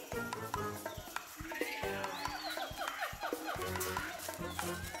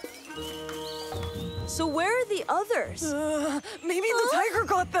 So where are the others? Maybe the tiger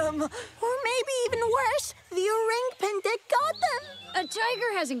got them. Or maybe even worse, the Orang Pendek got them. A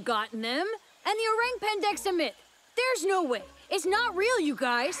tiger hasn't gotten them, and the Orang Pendek's a myth. There's no way. It's not real, you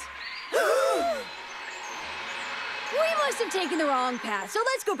guys. We must have taken the wrong path, so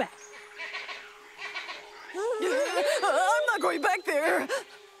let's go back. I'm not going back there.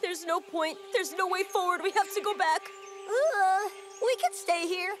 There's no point. There's no way forward. We have to go back. We could stay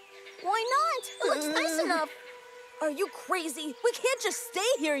here. Why not? It looks nice enough. Are you crazy? We can't just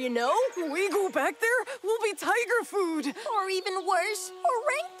stay here, you know? We go back there, we'll be tiger food. Or even worse,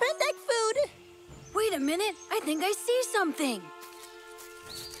 Orang Pendek food. Wait a minute. I think I see something.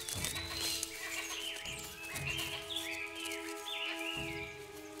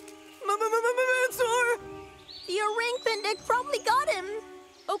 Mansour! The Orang Pendek probably got him.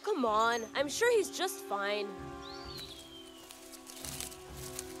 Oh, come on. I'm sure he's just fine.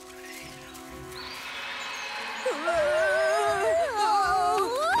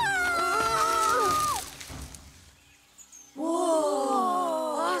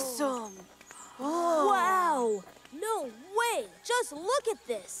 Whoa! Awesome! Wow! No way! Just look at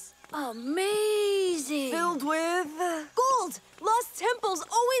this! Amazing! Filled with... Gold! Lost temples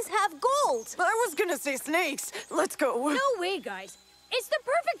always have gold! I was gonna say snakes. Let's go. No way, guys. It's the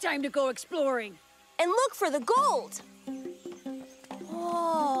perfect time to go exploring. And look for the gold!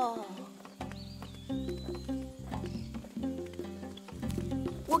 Oh.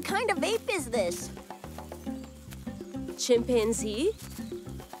 What kind of ape is this? Chimpanzee?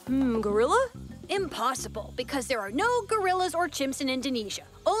 Gorilla? Impossible, because there are no gorillas or chimps in Indonesia.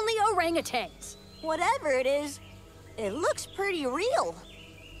 Only orangutans. Whatever it is, it looks pretty real.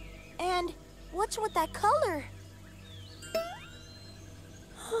 And what's with that color?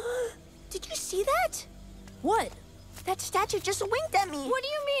 Did you see that? What? That statue just winked at me. What do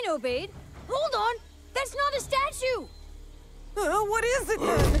you mean, Obaid? Hold on. That's not a statue. What is it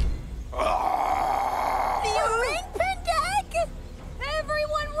then? The Orang Pendek!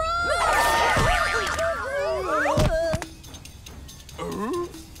 Everyone run!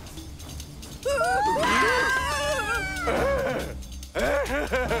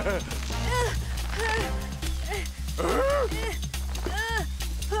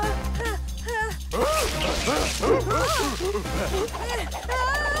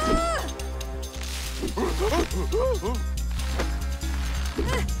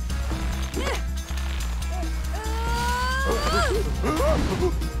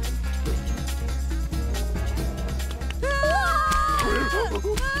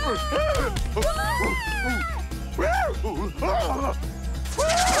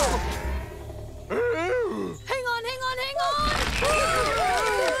 Hang on, hang on, hang on!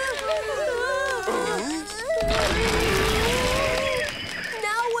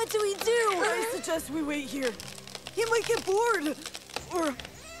 Now what do we do? I suggest we wait here. He might get bored. Or...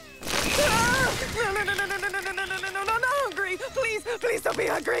 No, not hungry. Please, please don't be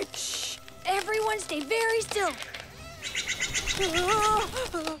hungry. Shh! Everyone stay very still.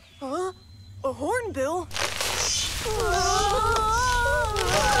 A hornbill?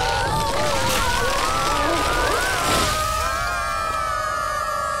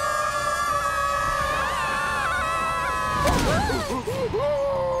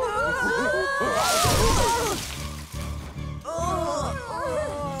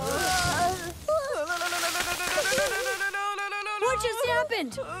 What just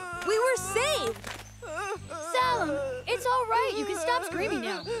happened? We were saved. Salem, it's all right. You can stop screaming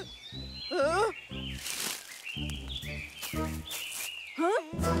now.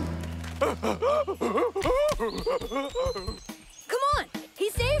 Come on, he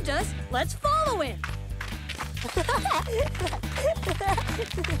saved us. Let's follow him.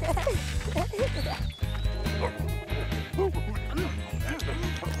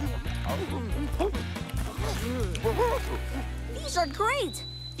 These are great.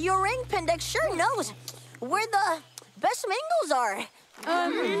 The orang pendek sure knows where the best mangoes are.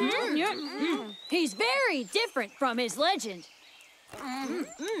 He's very different from his legend.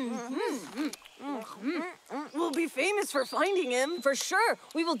 We'll be famous for finding him. For sure.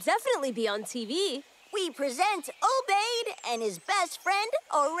 We will definitely be on TV. We present Obaid and his best friend,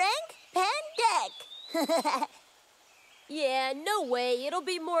 Orang Pendek. Yeah, no way. It'll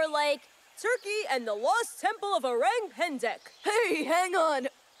be more like Turkey and the Lost Temple of Orang Pendek. Hey, hang on.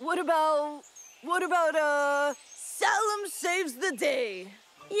 What about, Salem saves the day?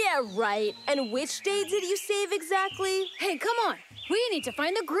 Yeah, right. And which day did you save exactly? Hey, come on. We need to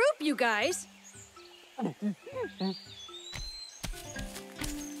find the group, you guys.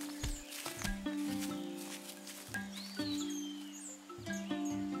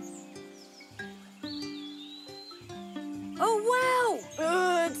 Oh, wow!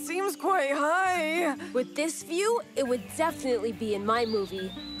 It seems quite high. With this view, it would definitely be in my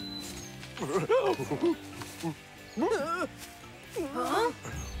movie. Huh?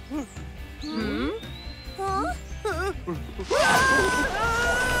 Hmm? Huh?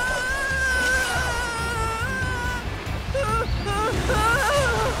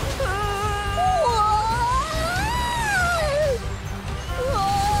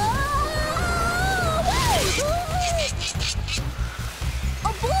 A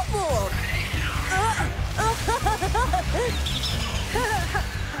boo-boo!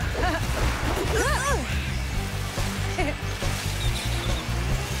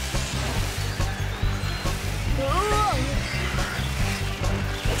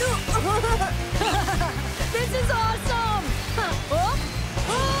 This is awesome!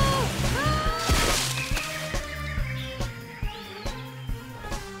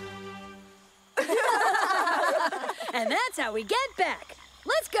 And that's how we get back.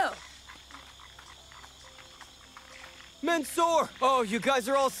 Let's go. Mansour! Oh, you guys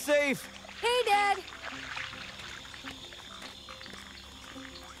are all safe. Hey, Dad.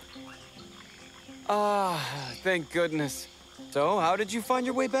 Ah, thank goodness. So, how did you find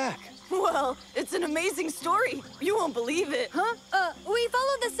your way back? Well, it's an amazing story. You won't believe it. Huh? We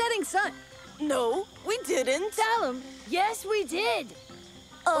followed the setting sun. No, we didn't. Salem, yes, we did.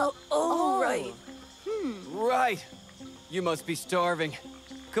 Right. Right. You must be starving.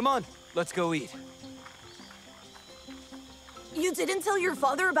 Come on, let's go eat. You didn't tell your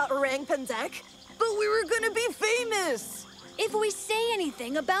father about Orang Pendek? But we were gonna be famous. If we say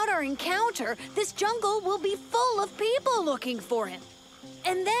anything about our encounter, this jungle will be full of people looking for him.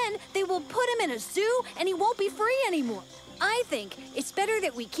 And then they will put him in a zoo and he won't be free anymore. I think it's better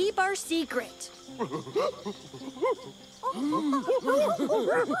that we keep our secret. Bye!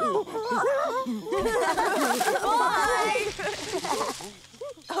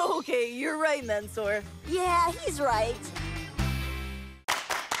 Okay, you're right, Mansour. Yeah, he's right.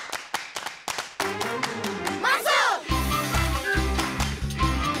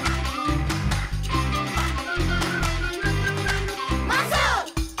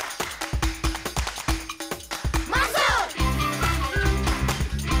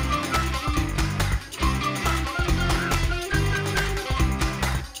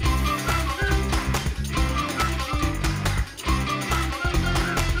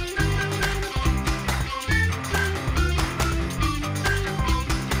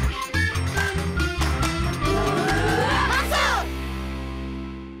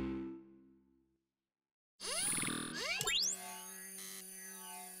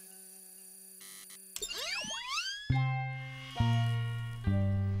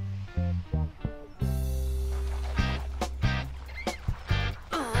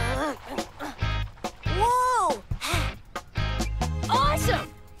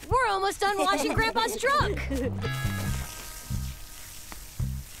 crashing Grandpa's truck!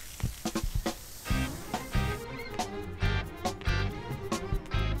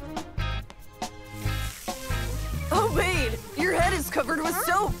 Obaid, your head is covered with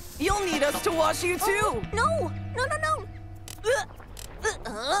soap. You'll need us to wash you too. No.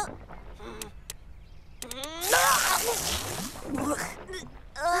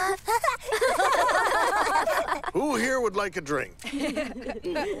 Who here would like a drink?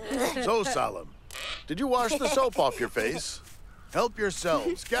 So, Salim, did you wash the soap off your face? Help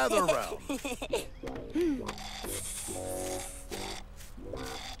yourselves. Gather around.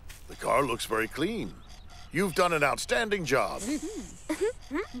 The car looks very clean. You've done an outstanding job.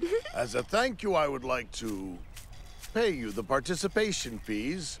 As a thank you, I would like to pay you the participation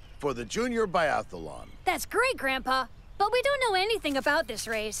fees for the Junior Biathlon. That's great, Grandpa. But we don't know anything about this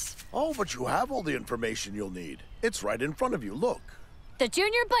race. Oh, but you have all the information you'll need. It's right in front of you, look. The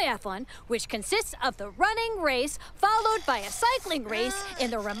Junior Biathlon, which consists of the running race, followed by a cycling race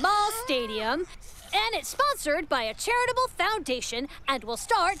in the Ramal Stadium, and it's sponsored by a charitable foundation and will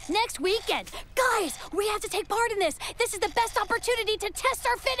start next weekend. Guys, we have to take part in this. This is the best opportunity to test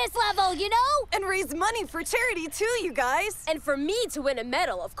our fitness level, you know? And raise money for charity too, you guys. And for me to win a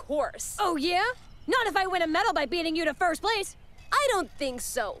medal, of course. Oh, yeah? Not if I win a medal by beating you to first place. I don't think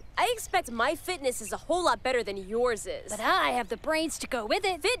so. I expect my fitness is a whole lot better than yours is. But I have the brains to go with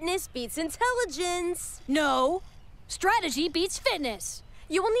it. Fitness beats intelligence. No. Strategy beats fitness.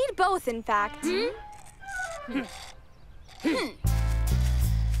 You will need both, in fact.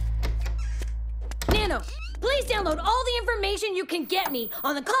 Nano, please download all the information you can get me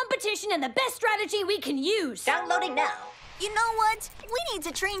on the competition and the best strategy we can use. Downloading now. You know what? We need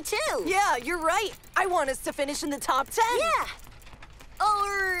to train too. Yeah, you're right. I want us to finish in the top 10. Yeah.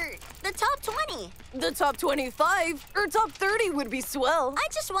 Or the top 20. The top 25 or top 30 would be swell. I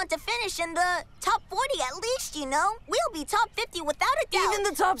just want to finish in the top 40 at least, you know? We'll be top 50 without a doubt. Even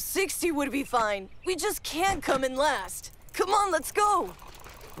the top 60 would be fine. We just can't come in last. Come on, let's go.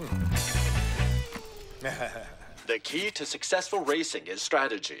 The key to successful racing is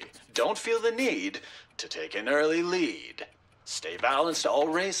strategy. Don't feel the need to take an early lead. Stay balanced all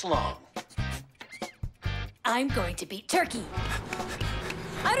race long. I'm going to beat Turkey.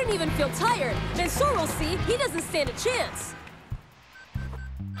 I don't even feel tired. Mansour will see. He doesn't stand a chance.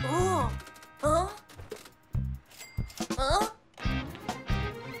 Oh. Huh? Huh?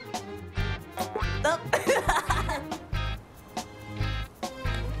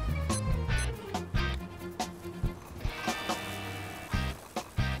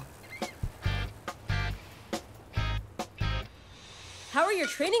 How are your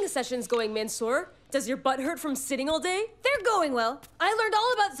training sessions going, Mansour? Does your butt hurt from sitting all day? They're going well. I learned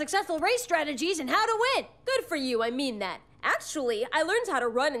all about successful race strategies and how to win. Good for you, I mean that. Actually, I learned how to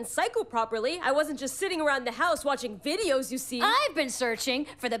run and cycle properly. I wasn't just sitting around the house watching videos, you see. I've been searching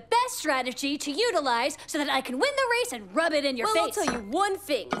for the best strategy to utilize so that I can win the race and rub it in your face. I'll tell you one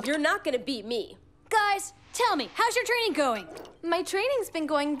thing. You're not gonna beat me. Guys, tell me, how's your training going? My training's been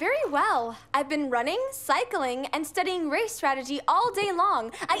going very well. I've been running, cycling, and studying race strategy all day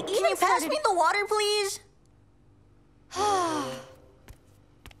long. Can you pass me the water, please?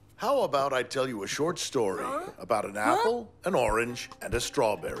 How about I tell you a short story about an apple, an orange, and a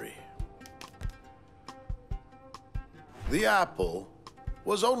strawberry? The apple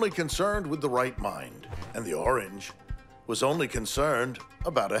was only concerned with the right mind, and the orange was only concerned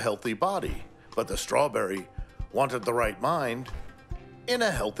about a healthy body. But the strawberry wanted the right mind in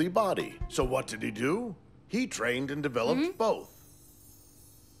a healthy body. So what did he do? He trained and developed both.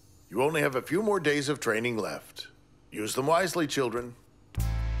 You only have a few more days of training left. Use them wisely, children.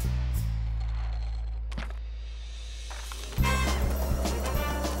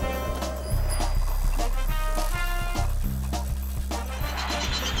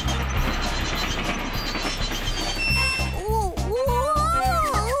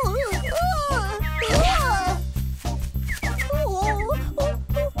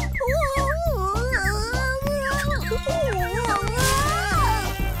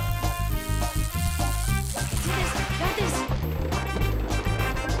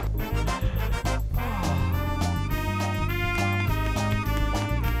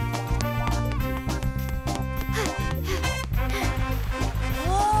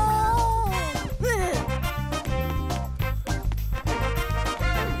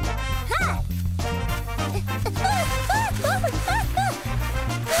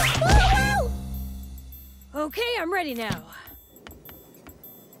 Okay, I'm ready now.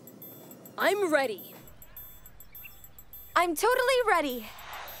 I'm ready. I'm totally ready.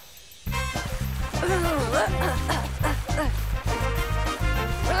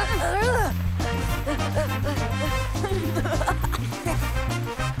 We're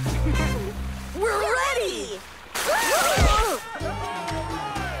ready!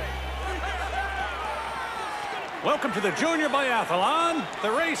 Welcome to the Junior Biathlon.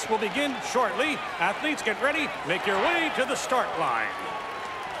 The race will begin shortly. Athletes, get ready. Make your way to the start line.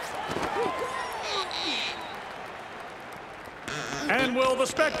 And will the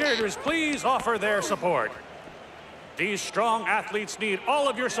spectators please offer their support? These strong athletes need all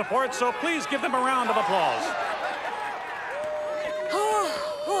of your support, so please give them a round of applause.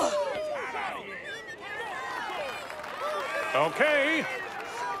 Okay,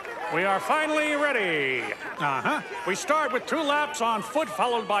 we are finally ready. We start with 2 laps on foot,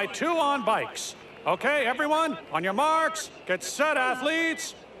 followed by 2 on bikes. Okay, everyone, on your marks, get set,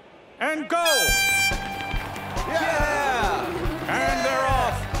 athletes, and go! Yeah! And they're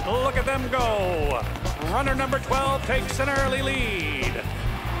off. Look at them go. Runner number 12 takes an early lead.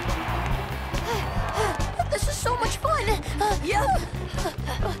 This is so much fun. Yep.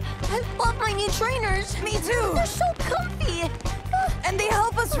 I love my new trainers. Me too. They're so comfy. And they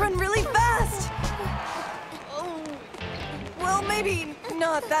help us run really fast. Well, maybe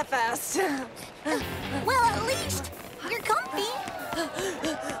not that fast. Well, at least you're comfy.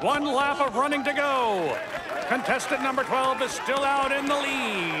 1 lap of running to go. Contestant number 12 is still out in the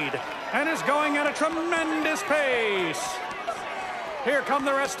lead and is going at a tremendous pace. Here come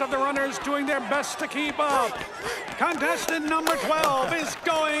the rest of the runners doing their best to keep up. Contestant number 12 is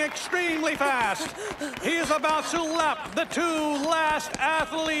going extremely fast. He is about to lap the 2 last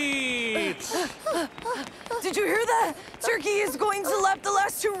athletes. Did you hear that? Turkey is going to lap the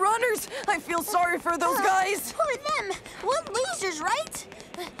last 2 runners. I feel sorry for those guys. Who are them? What losers, right?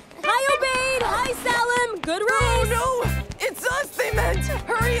 Hi, Obaid! Hi, Salim! Good race! Oh, no! It's us, they meant!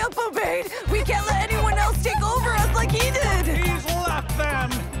 Hurry up, Obaid! We can't let anyone else take over us like he did! He's lapped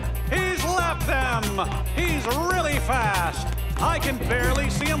them! He's lapped them! He's really fast! I can barely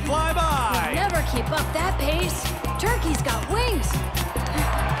see him fly by! Never keep up that pace. Turkey's got wings.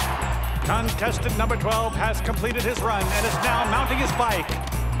 Contestant number 12 has completed his run and is now mounting his bike.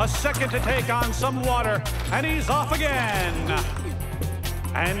 A second to take on some water, and he's off again.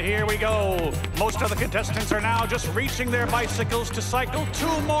 And here we go. Most of the contestants are now just reaching their bicycles to cycle 2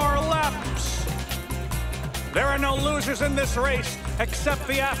 more laps. There are no losers in this race except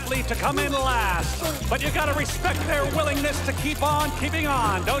the athlete to come in last. But you gotta respect their willingness to keep on keeping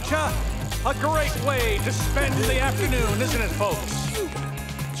on, don't ya? A great way to spend the afternoon, isn't it, folks?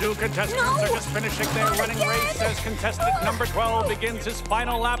 2 contestants are just finishing their running race as contestant number 12 begins his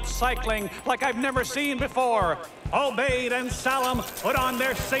final lap cycling like I've never seen before. Obaid and Salim put on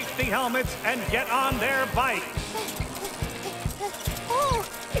their safety helmets and get on their bikes. Oh,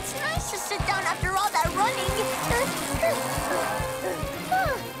 it's nice to sit down after all that running.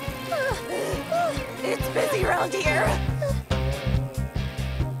 It's busy around here.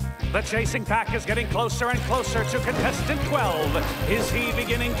 The chasing pack is getting closer and closer to contestant 12. Is he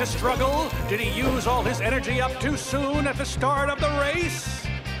beginning to struggle? Did he use all his energy up too soon at the start of the race?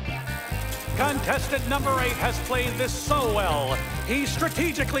 Contestant number 8 has played this so well. He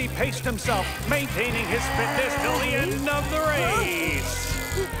strategically paced himself, maintaining his fitness till the end of the race.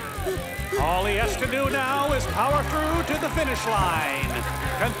 All he has to do now is power through to the finish line.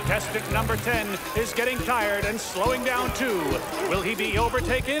 Contestant number 10 is getting tired and slowing down too. Will he be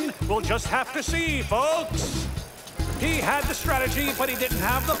overtaken? We'll just have to see, folks. He had the strategy, but he didn't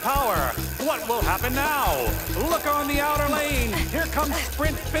have the power. What will happen now? Look on the outer lane. Here comes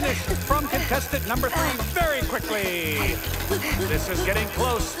sprint finish from contestant number 3 very quickly. This is getting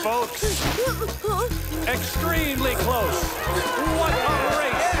close, folks. Extremely close. What a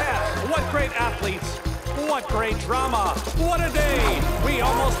race. What great athletes. What great drama. What a day. We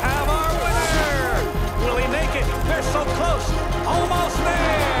almost have our winner. Will he make it? They're so close. Almost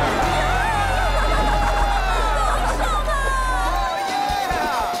there.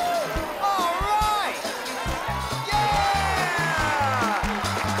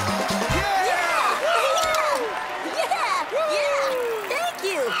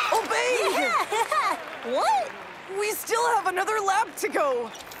 Another lap to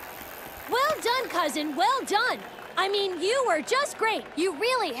go. Well done, cousin. Well done. I mean, you were just great. You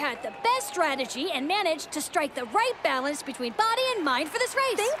really had the best strategy and managed to strike the right balance between body and mind for this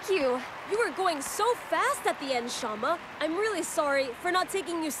race. Thank you. You were going so fast at the end, Shama. I'm really sorry for not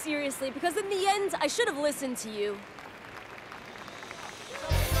taking you seriously because in the end, I should have listened to you.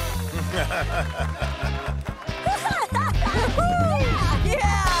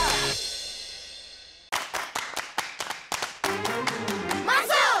 Yeah!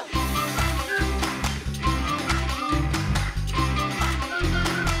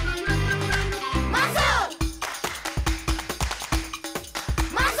 Mansour!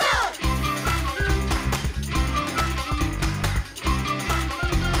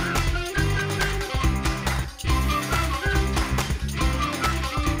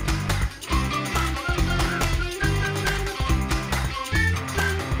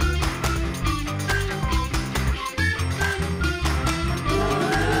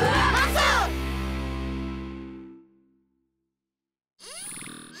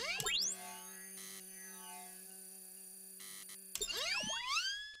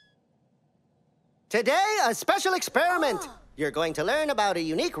 Today, a special experiment. You're going to learn about a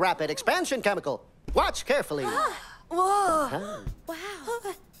unique rapid expansion chemical. Watch carefully. Whoa! Wow.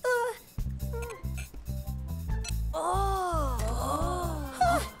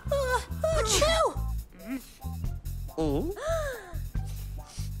 Achoo!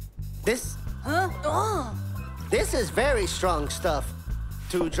 This is very strong stuff.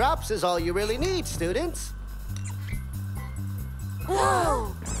 2 drops is all you really need, students.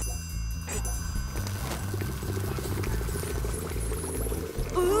 Whoa!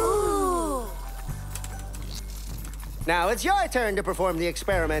 Ooh! Now it's your turn to perform the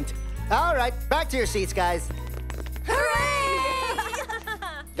experiment. All right, back to your seats, guys. Hooray!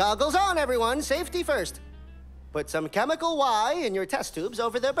 Goggles on, everyone. Safety first. Put some chemical Y in your test tubes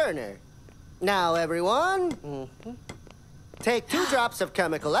over the burner. Now, everyone, take 2 drops of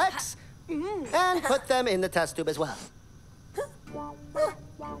chemical X and put them in the test tube as well.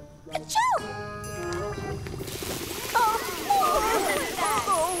 Achoo!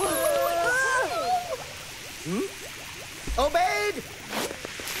 Obaid!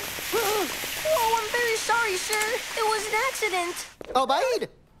 Oh, I'm very sorry, sir. It was an accident. Obaid,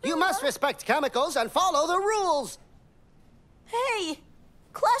 you must respect chemicals and follow the rules. Hey,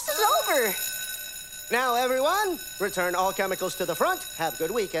 class is over. Now, everyone, return all chemicals to the front. Have a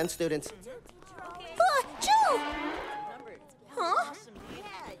good weekend, students. Achoo! Huh?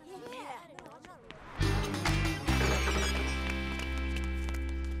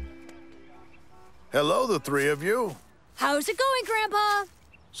 Hello, the 3 of you. How's it going, Grandpa?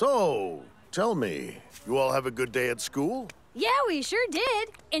 So, tell me, you all have a good day at school? Yeah, we sure did.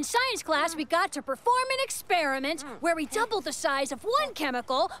 In science class, we got to perform an experiment where we doubled the size of one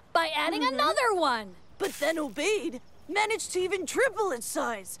chemical by adding another one. But then Obaid managed to even triple its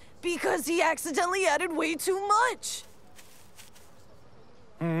size because he accidentally added way too much.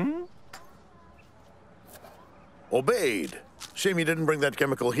 Obaid, shame you didn't bring that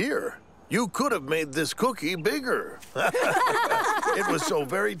chemical here. You could have made this cookie bigger. It was so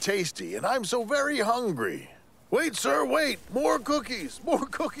very tasty, and I'm so very hungry. Wait, sir, wait. More cookies. More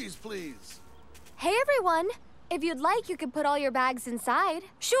cookies, please. Hey, everyone. If you'd like, you could put all your bags inside.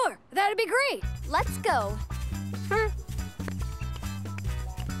 Sure, that'd be great. Let's go.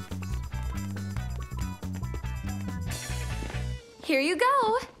 Here you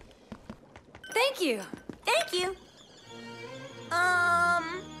go. Thank you. Thank you.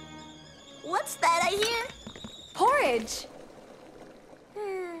 What's that I hear? Porridge.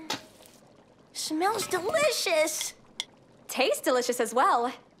 Smells delicious. Tastes delicious as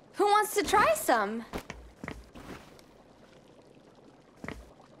well. Who wants to try some?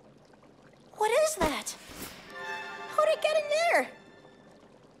 What is that? How'd it get in there?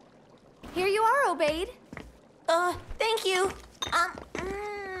 Here you are, Obaid. Thank you.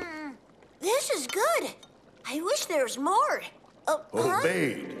 This is good. I wish there was more.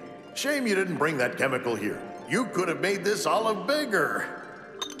 Obaid, shame you didn't bring that chemical here. You could have made this olive bigger.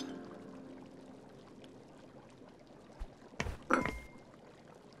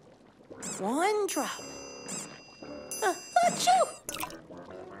 One drop. Achoo!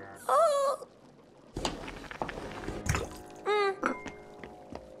 Oh.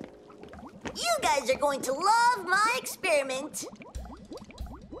 You guys are going to love my experiment.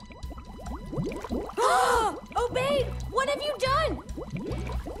 Obaid, what have you done?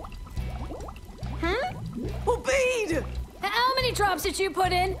 Obaid! How many drops did you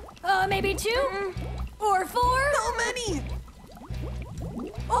put in? Maybe 2? Or 4? How many?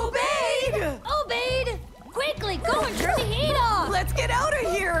 Obaid! Obaid! Quickly, go and turn the heat off! Let's get out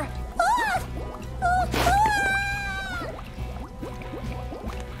of here!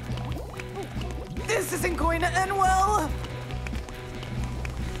 This isn't going to end well!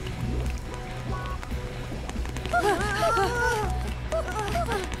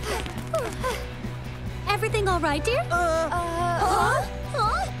 Everything all right, dear?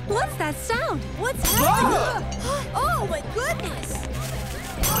 What's that sound? What's happening? Oh, my goodness!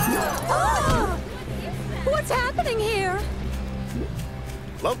 What's happening here?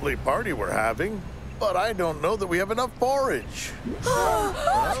 Lovely party we're having, but I don't know that we have enough porridge.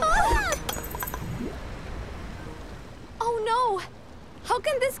 Oh, no. How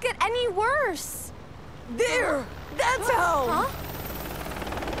can this get any worse? There! That's how!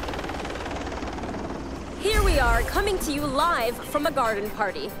 Here we are, coming to you live from a garden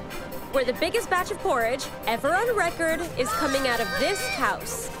party, where the biggest batch of porridge ever on record is coming out of this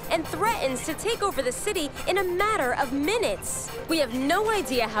house and threatens to take over the city in a matter of minutes. We have no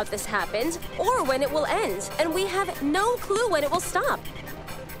idea how this happened or when it will end, and we have no clue when it will stop.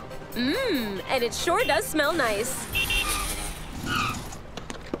 And it sure does smell nice.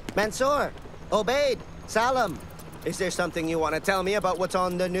 Mansour, Obaid, Salam, is there something you want to tell me about what's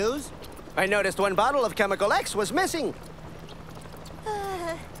on the news? I noticed one bottle of Chemical X was missing.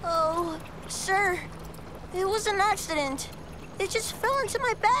 Oh, sir. It was an accident. It just fell into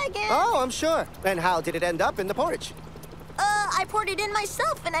my bag and... Oh, I'm sure. And how did it end up in the porridge? I poured it in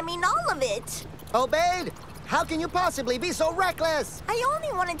myself, and I mean all of it. Obaid, how can you possibly be so reckless? I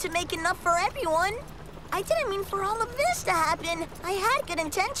only wanted to make enough for everyone. I didn't mean for all of this to happen. I had good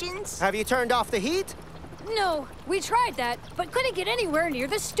intentions. Have you turned off the heat? No, we tried that, but couldn't get anywhere near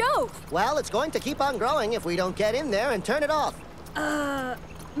the stove. Well, it's going to keep on growing if we don't get in there and turn it off.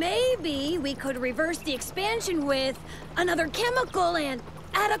 Maybe we could reverse the expansion with another chemical and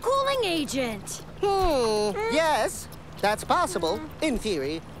add a cooling agent. Yes, that's possible, in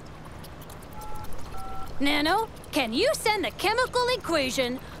theory. Nano, can you send the chemical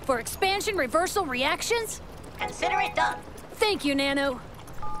equation for expansion reversal reactions? Consider it done. Thank you, Nano.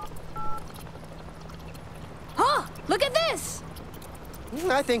 Huh, look at this!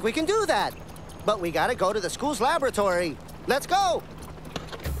 I think we can do that. But we gotta go to the school's laboratory. Let's go!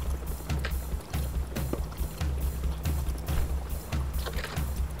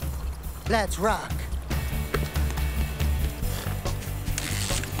 Let's rock.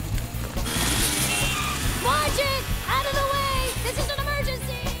 Watch it! Out of the way! This is an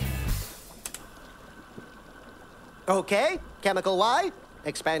emergency! Okay, chemical Y,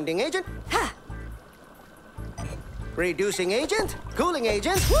 expanding agent. Ha! Reducing agent, cooling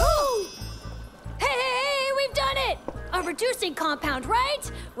agent. Woo! Hey, we've done it! A reducing compound,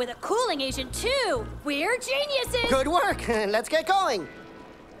 right? With a cooling agent, too. We're geniuses! Good work. Let's get going.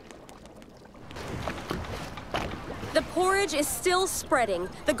 The porridge is still spreading.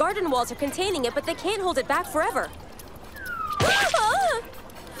 The garden walls are containing it, but they can't hold it back forever. Whoa,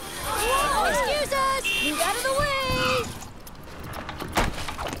 excuse us! Move out of the way!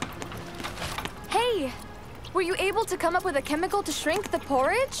 Hey, were you able to come up with a chemical to shrink the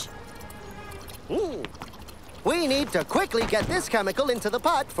porridge? We need to quickly get this chemical into the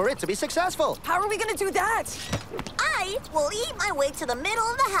pot for it to be successful. How are we gonna do that? I will eat my way to the middle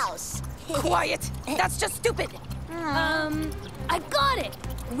of the house. Quiet! That's just stupid! I got it!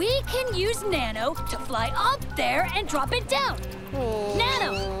 We can use Nano to fly up there and drop it down.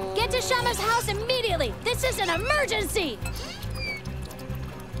 Nano, get to Shama's house immediately! This is an emergency!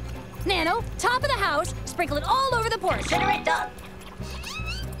 Nano, top of the house, sprinkle it all over the porch. Consider it done.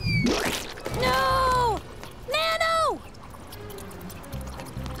 No! Nano!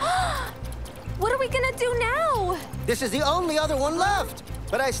 What are we gonna do now? This is the only other one left.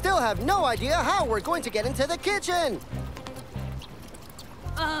 But I still have no idea how we're going to get into the kitchen.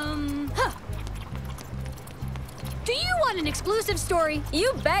 Do you want an exclusive story?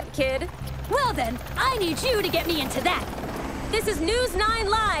 You bet, kid. Well then, I need you to get me into that. This is News 9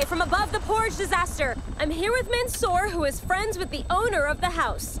 Live from above the porridge disaster. I'm here with Mansour, who is friends with the owner of the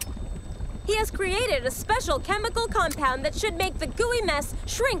house. He has created a special chemical compound that should make the gooey mess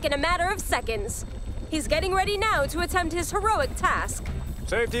shrink in a matter of seconds. He's getting ready now to attempt his heroic task.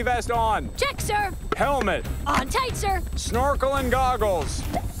 Safety vest on. Check, sir. Helmet. On tight, sir. Snorkel and goggles.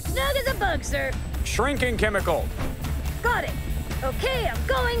 Snug as a bug, sir. Shrinking chemical. Got it. Okay, I'm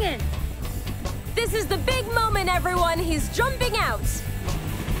going in. This is the big moment, everyone. He's jumping out.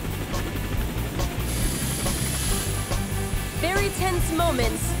 Very tense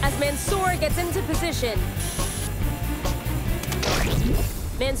moments as Mansour gets into position.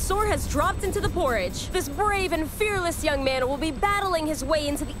 Mansour has dropped into the porridge. This brave and fearless young man will be battling his way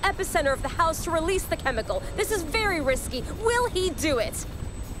into the epicenter of the house to release the chemical. This is very risky. Will he do it?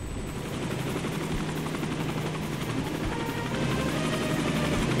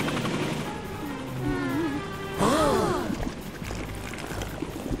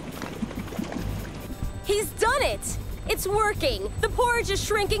 He's done it! It's working! The porridge is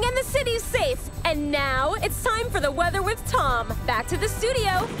shrinking and the city's safe! And now, it's time for the weather with Tom. Back to the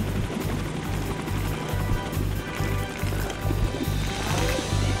studio.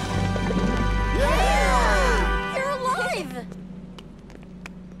 Yeah! You're alive!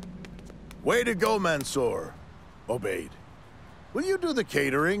 Way to go, Mansour. Obaid, will you do the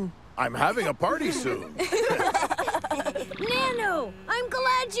catering? I'm having a party soon. Nano, I'm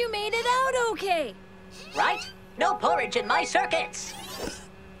glad you made it out okay. Right? No porridge in my circuits.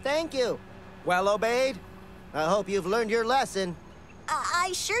 Thank you. Well, Obaid, I hope you've learned your lesson.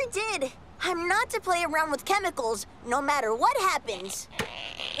 I sure did. I'm not to play around with chemicals, no matter what happens.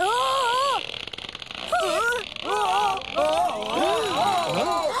 Oh!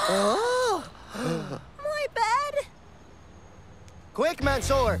 My bad. Quick,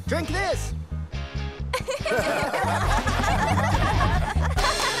 Mansour, drink this.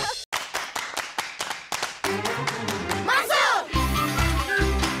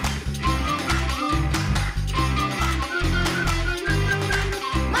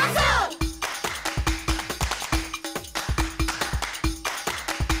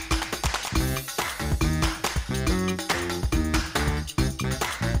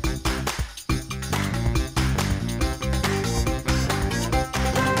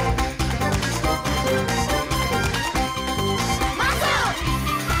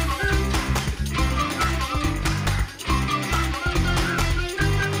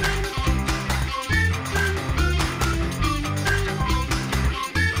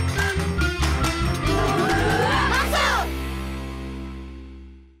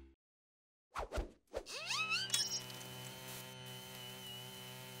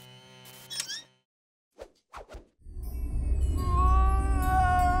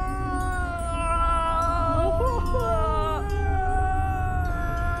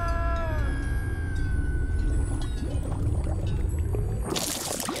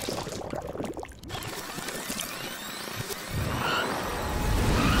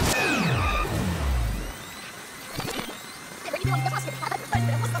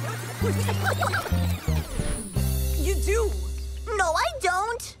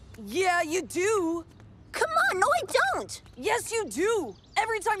 Yeah, you do. Come on, no I don't. Yes, you do.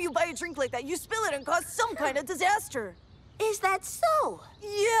 Every time you buy a drink like that, you spill it and cause some kind of disaster. Is that so?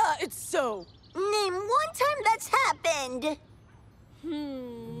 Yeah, it's so. Name one time that's happened.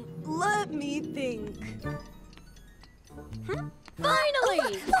 Let me think.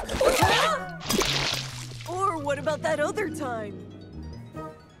 Finally! Or what about that other time?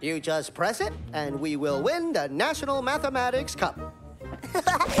 You just press it, and we will win the National Mathematics Cup.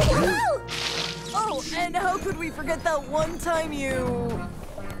 Oh, and how could we forget that one time you...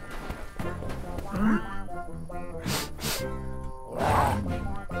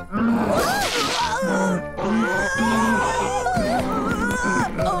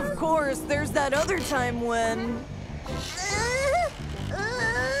 Of course, there's that other time when...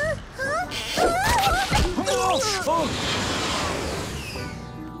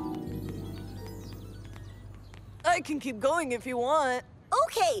 I can keep going if you want.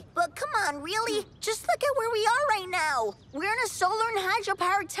 Okay, but come on, really? Just look at where we are right now. We're in a solar and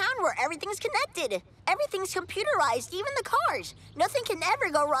hydropowered town where everything's connected. Everything's computerized, even the cars. Nothing can ever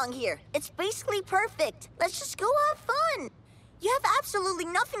go wrong here. It's basically perfect. Let's just go have fun. You have absolutely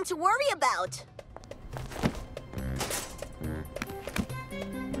nothing to worry about.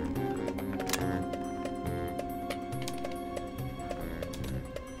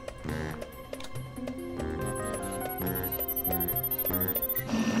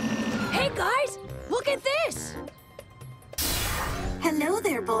 Hey, guys! Look at this! Hello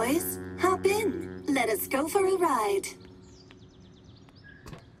there, boys. Hop in. Let us go for a ride.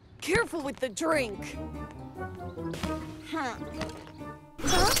 Careful with the drink.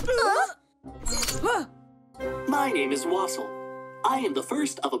 My name is Wassel. I am the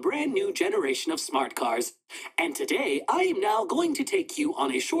first of a brand new generation of smart cars. And today, I am now going to take you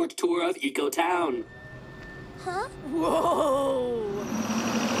on a short tour of Eco Town. Huh? Whoa!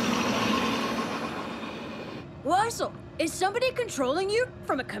 Wassel, is somebody controlling you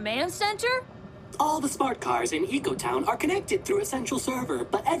from a command center? All the smart cars in Eco Town are connected through a central server,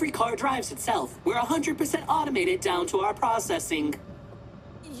 but every car drives itself. We're 100% automated down to our processing.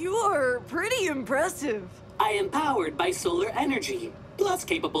 You are pretty impressive. I am powered by solar energy, plus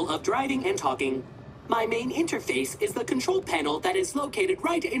capable of driving and talking. My main interface is the control panel that is located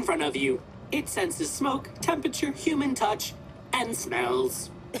right in front of you. It senses smoke, temperature, human touch, and smells.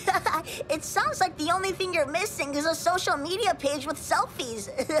 It sounds like the only thing you're missing is a social media page with selfies.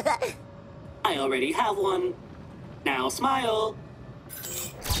 I already have one. Now smile.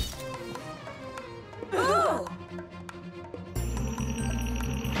 Oh.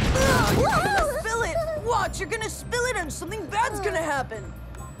 You're gonna spill it! Watch, you're gonna spill it and something bad's gonna happen.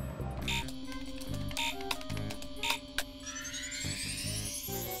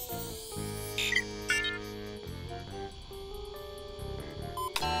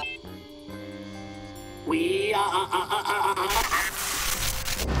 We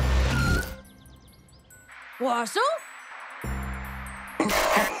Wassel?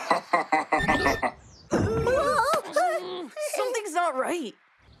 Something's not right.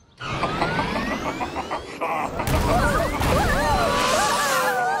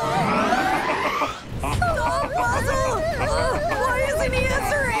 Stop, Wassel! Why isn't he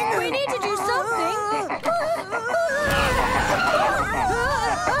answering? We need to do something.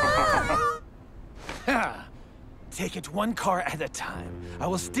 Take it one car at a time. I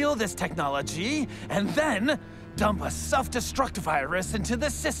will steal this technology and then dump a self-destruct virus into the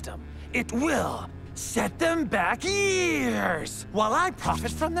system. It will set them back years while I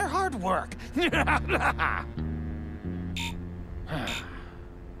profit from their hard work.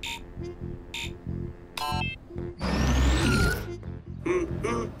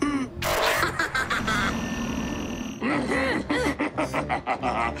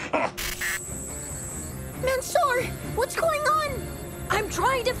 Mansour, what's going on? I'm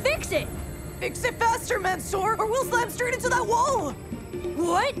trying to fix it. Fix it faster, Mansour, or we'll slam straight into that wall.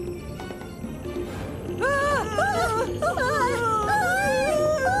 What?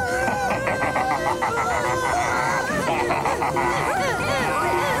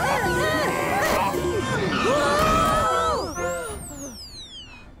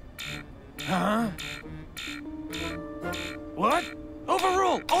 Huh? What?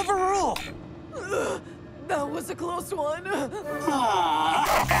 Overrule! Overrule! That was a close one.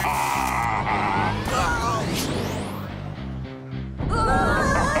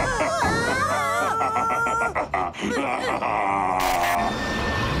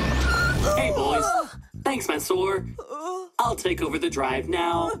 Hey, boys. Thanks, Mansour. I'll take over the drive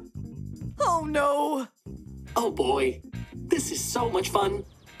now. Oh, no. Oh, boy. This is so much fun.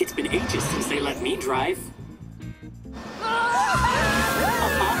 It's been ages since they let me drive.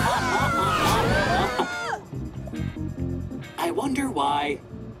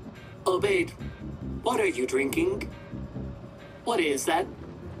 Obaid, what are you drinking? What is that?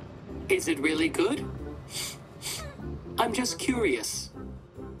 Is it really good? I'm just curious.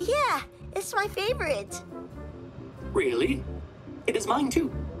 Yeah, it's my favorite. Really? It is mine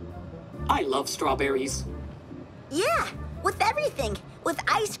too. I love strawberries. Yeah, with everything. With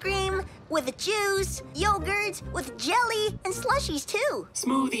ice cream, with juice, yogurt, with jelly, and slushies too.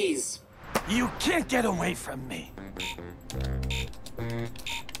 Smoothies. You can't get away from me.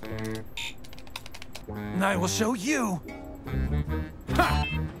 And I will show you. Ha!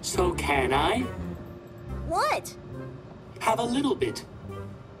 So can I? What? Have a little bit.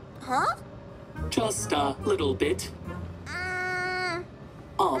 Huh? Just a little bit.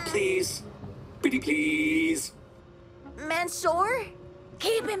 Oh, please. Pretty please. Mansour?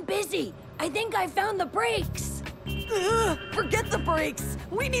 Keep him busy. I think I found the brakes. Forget the brakes.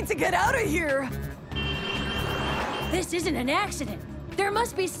 We need to get out of here. This isn't an accident. There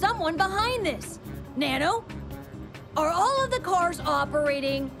must be someone behind this. Nano? Are all of the cars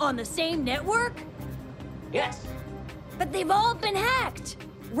operating on the same network? Yes. But they've all been hacked,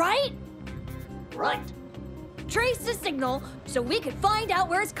 right? Right. Trace the signal so we can find out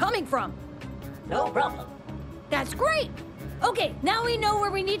where it's coming from. No problem. That's great. Okay, now we know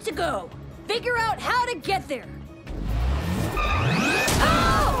where we need to go. Figure out how to get there.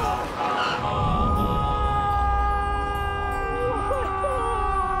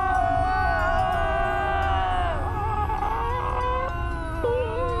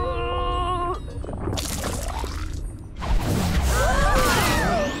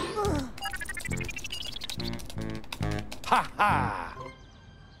 Ha ha!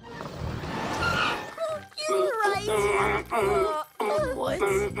 You're right. What?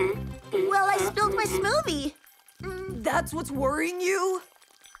 Well, I spilled my smoothie. That's what's worrying you?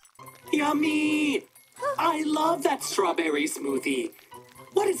 Yummy! I love that strawberry smoothie.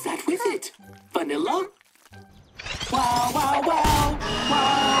 What is that with it? Vanilla? Wow, wow, wow, wow!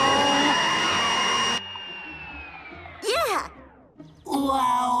 Yeah!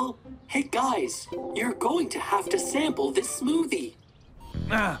 Wow! Hey guys, you're going to have to sample this smoothie.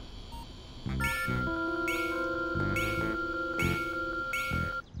 Ha-ha!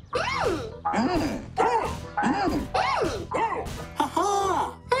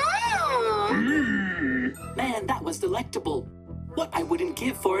 Man, that was delectable. What I wouldn't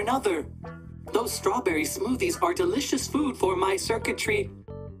give for another. Those strawberry smoothies are delicious food for my circuitry.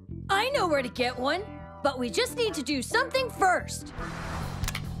 I know where to get one, but we just need to do something first.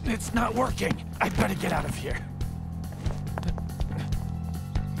 It's not working. I better get out of here.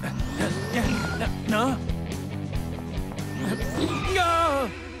 No. No!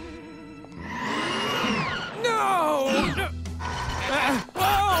 No!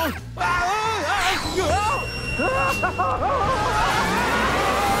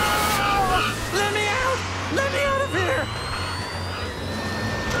 Let me out! Let me out of here!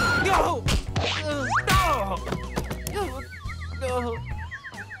 No! No!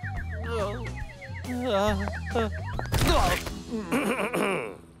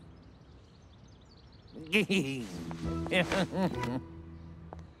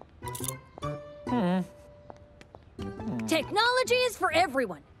 Technology is for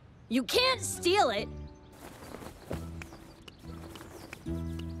everyone. You can't steal it.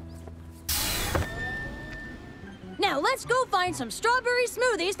 Now let's go find some strawberry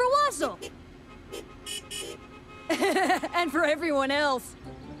smoothies for Wassel. And for everyone else.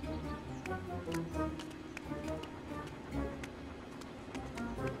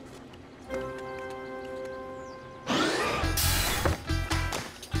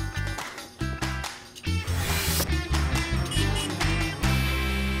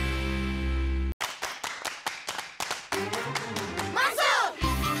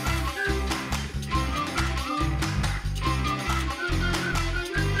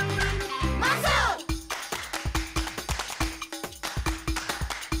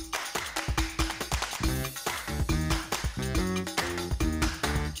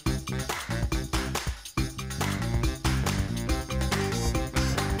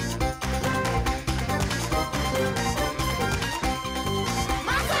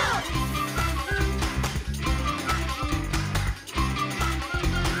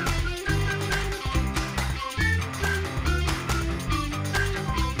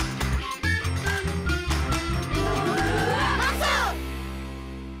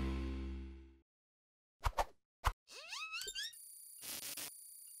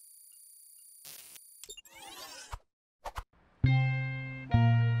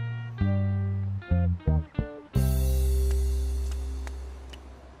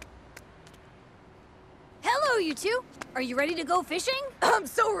 You two, are you ready to go fishing? I'm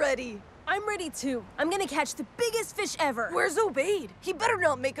so ready. I'm ready too. I'm gonna catch the biggest fish ever. Where's Obaid? He better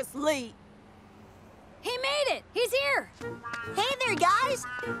not make us late. He made it! He's here! Hey there, guys!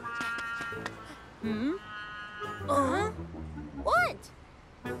 What?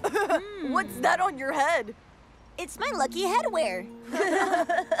 What's that on your head? It's my lucky headwear.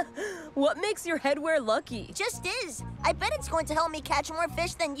 What makes your headwear lucky? Just is. I bet it's going to help me catch more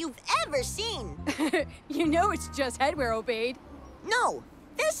fish than you've ever seen. You know it's just headwear, Obaid. No,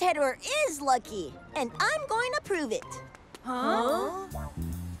 this headwear is lucky, and I'm going to prove it. Huh?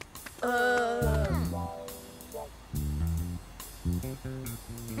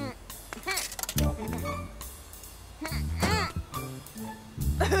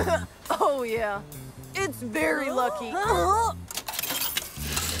 Oh, yeah. It's very lucky.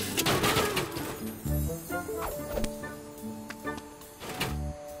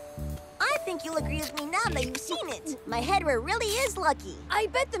 I think you'll agree with me now that you've seen it. My headwear really is lucky. I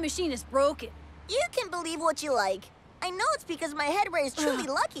bet the machine is broken. You can believe what you like. I know it's because my headwear is truly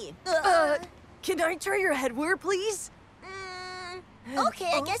lucky. Can I try your headwear, please?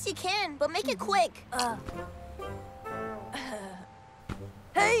 Okay, I guess you can, but make it quick.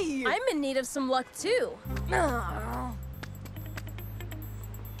 Hey! I'm in need of some luck too. Wow!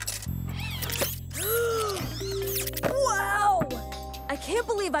 I can't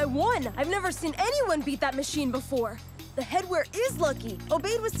believe I won. I've never seen anyone beat that machine before. The headwear is lucky.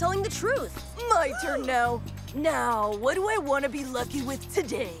 Obaid was telling the truth. My turn now. Now, what do I want to be lucky with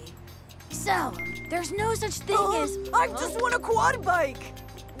today? So, there's no such thing as... I just won a quad bike!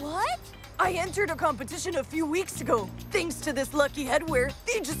 What? I entered a competition a few weeks ago. Thanks to this lucky headwear,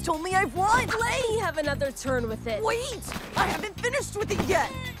 they just told me I've won! Let me have another turn with it. Wait! I haven't finished with it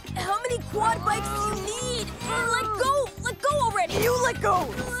yet! How many quad bikes do you need? Let go! Let go already! You let go!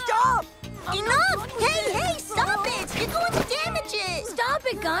 Stop! Enough! Hey, stop it! You're going to damage it! Stop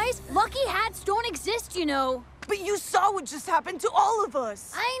it, guys! Lucky hats don't exist, you know. But you saw what just happened to all of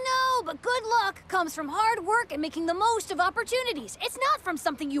us. I know, but good luck comes from hard work and making the most of opportunities. It's not from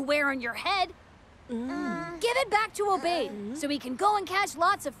something you wear on your head. Give it back to Obaid so he can go and catch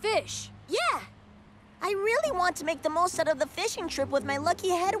lots of fish. Yeah. I really want to make the most out of the fishing trip with my lucky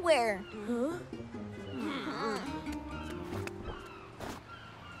headwear.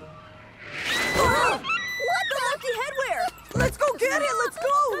 What the lucky headwear? Let's go get it! Let's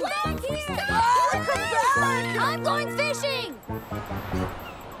go! Back here! Come back! I'm going fishing!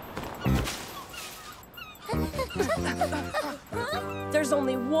 There's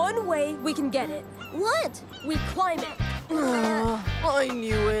only one way we can get it. What? We climb it. I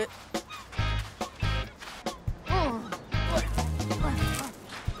knew it.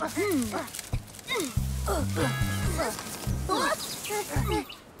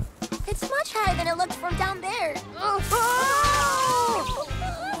 It's much higher than it looked from down there. Whoa!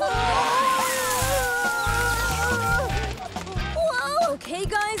 Okay,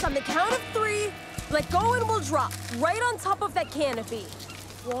 guys, on the count of 3, let go and we'll drop right on top of that canopy.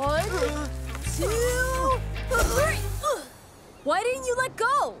 1, 2, 3. Why didn't you let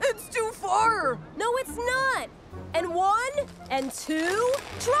go? It's too far. No, it's not. And 1, and 2,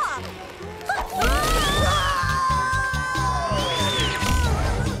 drop.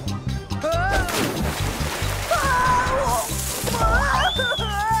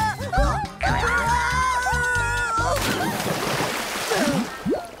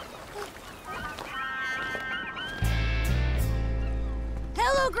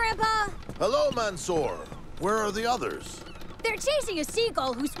 Hello, Grandpa. Hello, Mansour. Where are the others? They're chasing a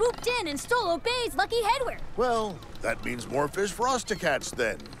seagull who swooped in and stole Obaid's lucky headwear. Well, that means more fish for us to catch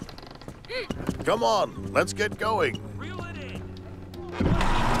then. Come on, let's get going. Reel it in.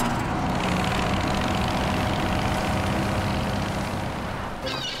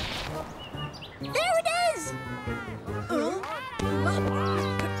 There it is!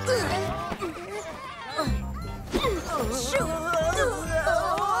 Shoot!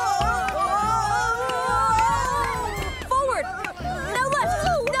 Forward! Now left!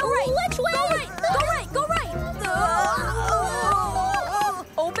 Now right! Which way? Go right! Go right!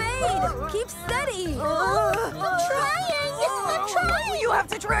 Obaid! Keep steady! I'm trying! You have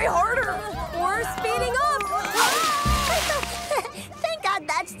to try harder. We're speeding up! Thank God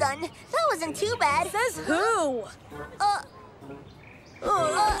that's done. That wasn't too bad. Says who? Huh?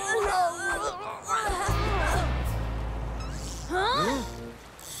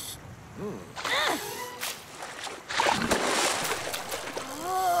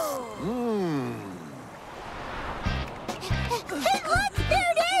 Hey, look!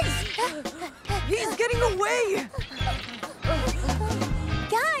 There it is! He's getting away.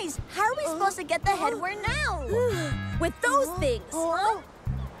 Guys, how are we supposed to get the headwear now? With those things.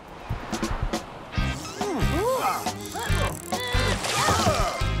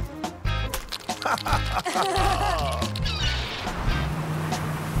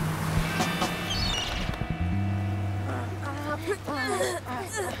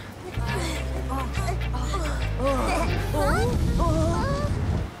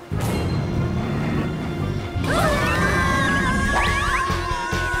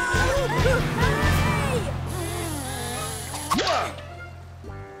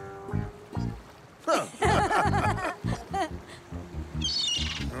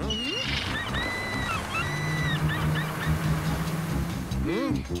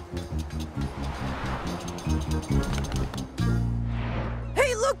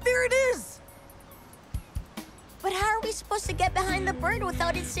 Hey, look, there it is! But how are we supposed to get behind the bird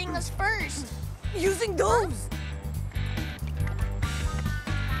without it seeing us first? Using those!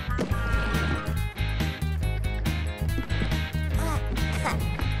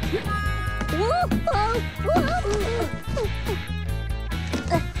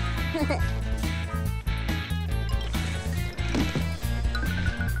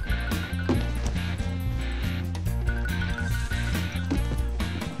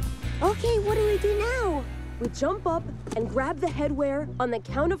 Okay, what do we do now? We jump up and grab the headwear on the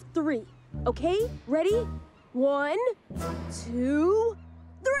count of 3. Okay, ready? 1, 2,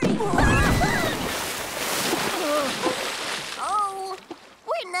 3! Oh,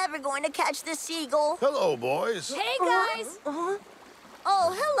 we're never going to catch this seagull. Hello, boys. Hey, guys! Oh,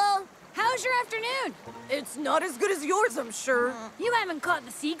 hello. How's your afternoon? It's not as good as yours, I'm sure. You haven't caught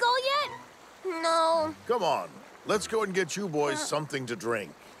the seagull yet? No. Come on. Let's go and get you boys something to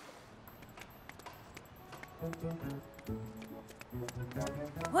drink.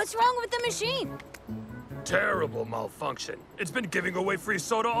 What's wrong with the machine? Terrible malfunction. It's been giving away free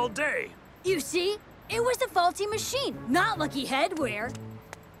soda all day. You see? It was the faulty machine, not lucky headwear.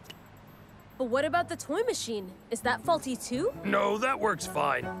 But what about the toy machine? Is that faulty too? No, that works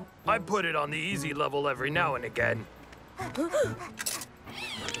fine. I put it on the easy level every now and again.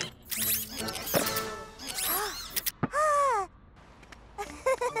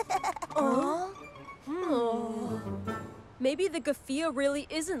 Maybe the Ghafia really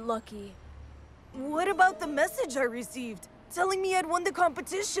isn't lucky. What about the message I received, telling me I'd won the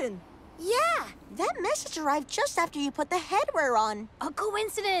competition? Yeah, that message arrived just after you put the headwear on. A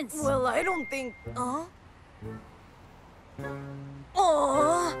coincidence. Well, I don't think...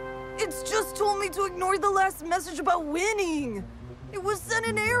 Aww, it's just told me to ignore the last message about winning. It was sent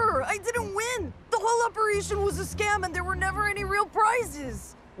in error. I didn't win. The whole operation was a scam and there were never any real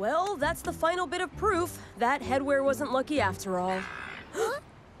prizes. Well, that's the final bit of proof. That headwear wasn't lucky after all.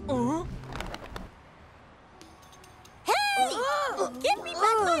 Hey! Give me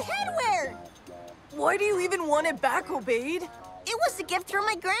back my headwear! Why do you even want it back, Obaid? It was a gift from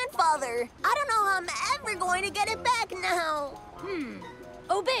my grandfather. I don't know how I'm ever going to get it back now.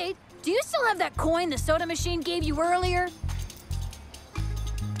 Obaid, do you still have that coin the soda machine gave you earlier?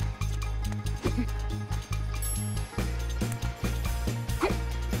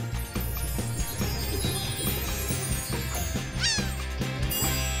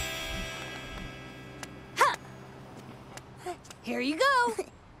 Here you go.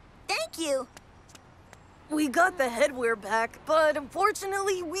 Thank you. We got the headwear back, but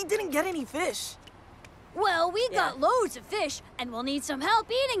unfortunately, we didn't get any fish. Well, we got loads of fish, and we'll need some help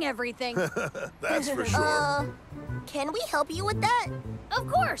eating everything. That's for sure. Can we help you with that? Of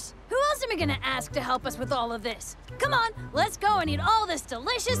course. Who else am I gonna ask to help us with all of this? Come on, let's go and eat all this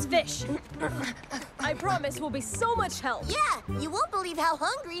delicious fish. I promise we'll be so much help. Yeah, you won't believe how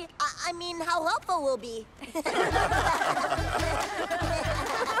hungry, I mean, how helpful we'll be.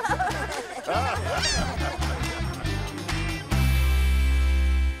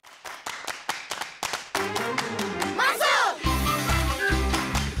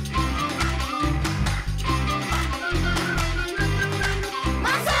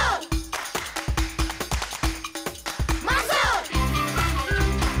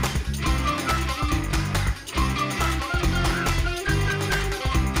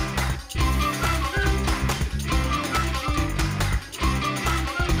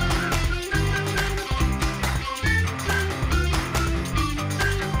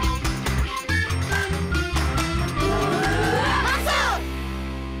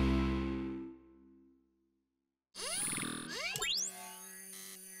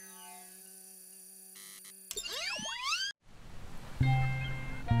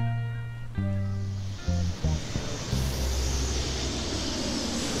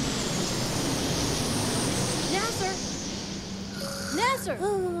 Nasser!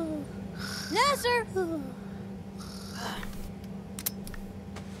 Nasser!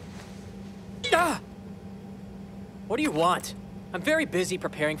 What do you want? I'm very busy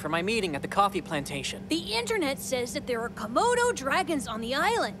preparing for my meeting at the coffee plantation. The internet says that there are Komodo dragons on the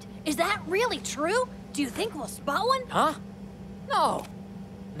island. Is that really true? Do you think we'll spot one? Huh? No.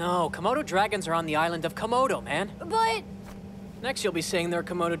 No, Komodo dragons are on the island of Komodo, man. But... Next you'll be saying there are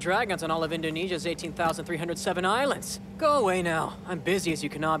Komodo dragons on all of Indonesia's 18,307 islands. Go away now. I'm busy, as you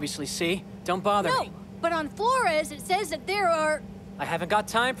can obviously see. Don't bother me. No, but on Flores it says that there are... I haven't got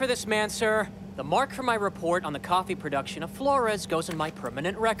time for this, man, sir. The mark for my report on the coffee production of Flores goes in my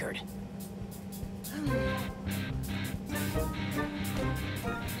permanent record.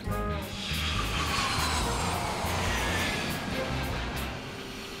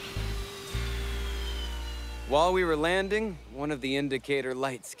 While we were landing, one of the indicator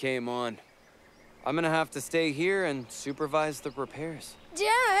lights came on. I'm gonna have to stay here and supervise the repairs.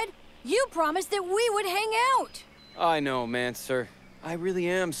 Dad, you promised that we would hang out. I know, Mansour. I really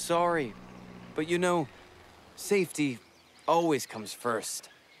am sorry. But you know, safety always comes first.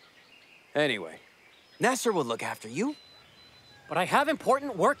 Anyway, Nasser will look after you. But I have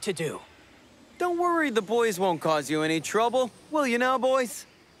important work to do. Don't worry, the boys won't cause you any trouble. Will you now, boys?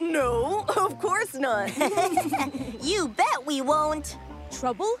 No, of course not. You bet we won't.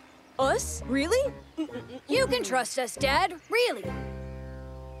 Trouble? Us? Really? You can trust us, Dad. Really.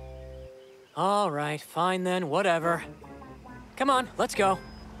 All right, fine then, whatever. Come on, let's go.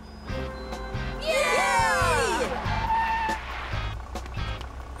 Yay!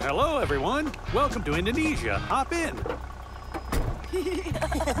 Hello, everyone. Welcome to Indonesia. Hop in.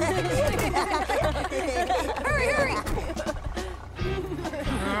 Hurry, hurry!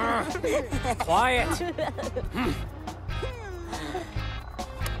 Quiet.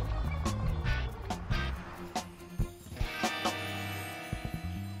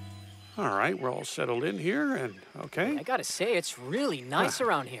 All right, we're all settled in here, and okay. I gotta say, it's really nice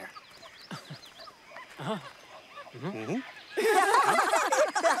around here.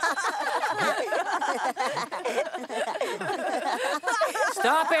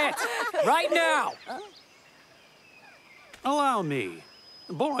 Stop it! Right now! Allow me.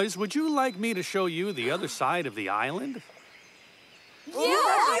 Boys, would you like me to show you the other side of the island? Yeah,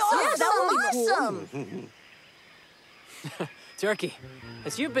 that would be awesome. Turkey,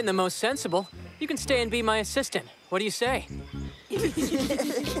 as you've been the most sensible, you can stay and be my assistant. What do you say?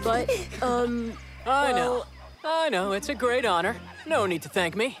 But, I know, it's a great honor. No need to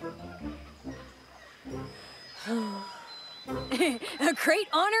thank me. A great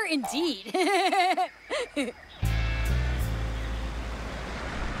honor indeed.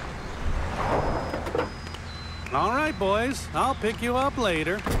 All right, boys. I'll pick you up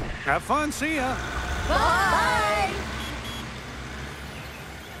later. Have fun. See ya. Bye!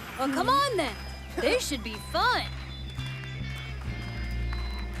 Well, come on then. This should be fun.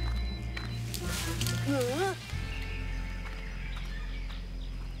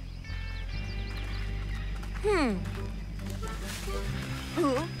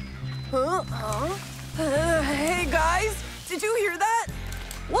 Hey, guys, did you hear that?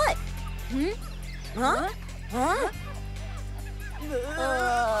 What? Huh? Huh?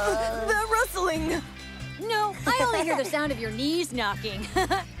 That rustling. No, I only hear the sound of your knees knocking.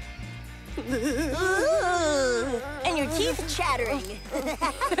 And your teeth chattering.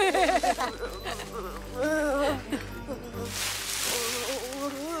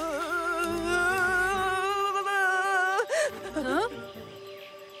 Huh?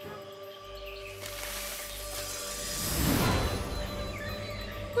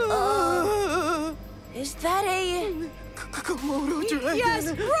 Is that a... Komodo dragon? Yes,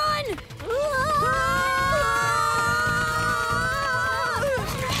 run!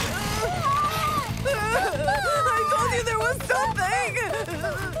 I told you there was something!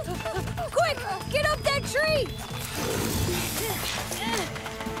 Quick, get up that tree!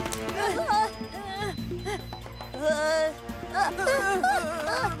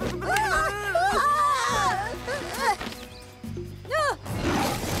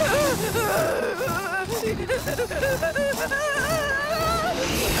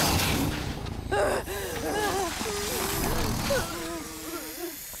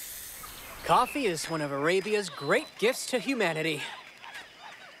 Coffee is one of Arabia's great gifts to humanity.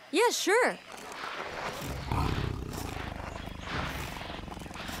 Yeah, sure.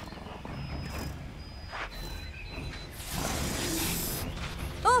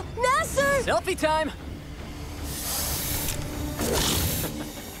 Oh, Nasser! Selfie time!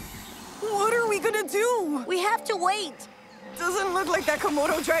 What are we gonna do? We have to wait. Doesn't look like that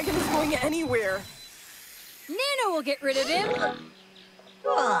Komodo dragon is going anywhere. Nano will get rid of him.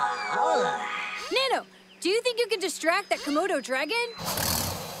 Nano, do you think you can distract that Komodo dragon?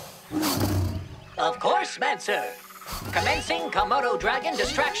 Of course, Mansour. Commencing Komodo Dragon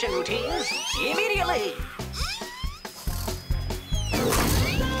distraction routines immediately.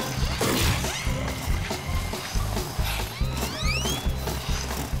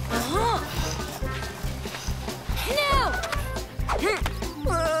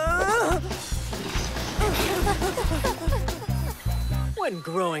 When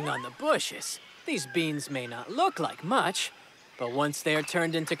growing on the bushes, these beans may not look like much, but once they are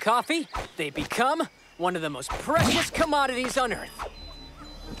turned into coffee, they become one of the most precious commodities on Earth.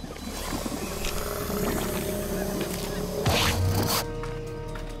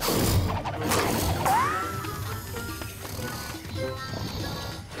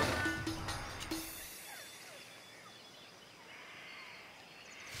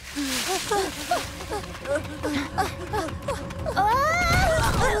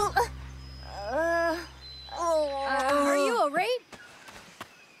 Are you all right?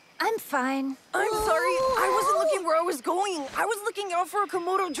 I'm fine. I'm sorry. I wasn't looking where I was going. I was looking out for a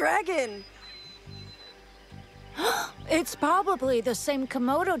Komodo dragon. It's probably the same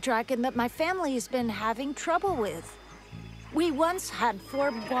Komodo dragon that my family has been having trouble with. We once had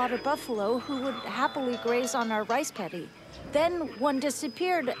 4 water buffalo who would happily graze on our rice paddy. Then one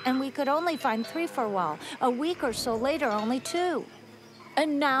disappeared, and we could only find 3 for a while. A week or so later, only 2.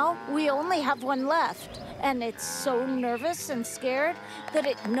 And now we only have 1 left. And it's so nervous and scared that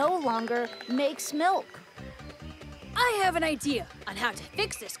it no longer makes milk. I have an idea on how to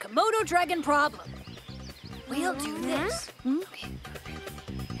fix this Komodo dragon problem. We'll do this. Okay.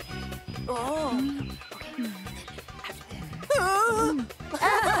 Oh.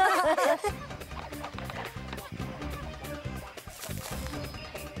 Okay.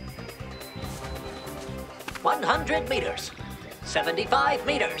 100 meters. 75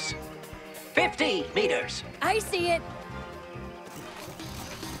 meters. 50 meters. I see it.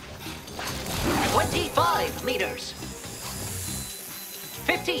 25 meters.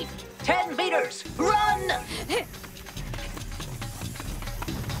 15. 10 meters. Run!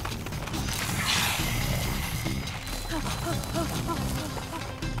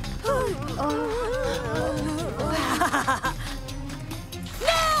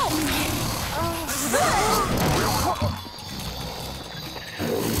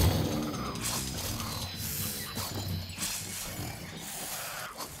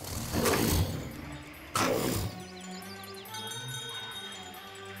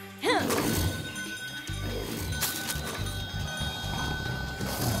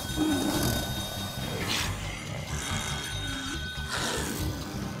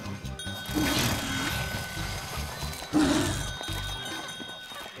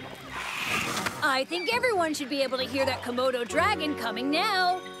 I think everyone should be able to hear that Komodo dragon coming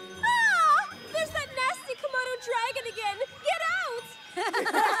now. Ah! There's that nasty Komodo dragon again! Get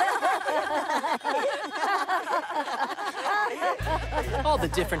out! All the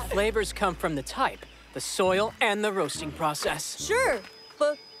different flavors come from the type, the soil, and the roasting process. Sure,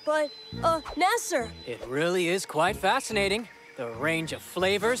 but, Nasser. It really is quite fascinating. The range of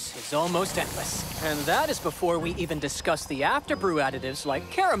flavors is almost endless. And that is before we even discuss the afterbrew additives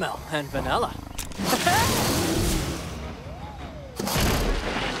like caramel and vanilla.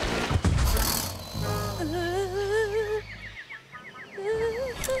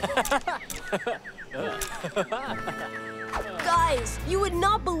 Guys, you would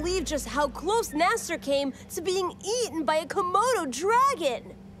not believe just how close Nasser came to being eaten by a Komodo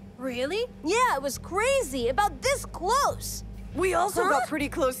dragon. Really? Yeah, it was crazy. About this close. We also got pretty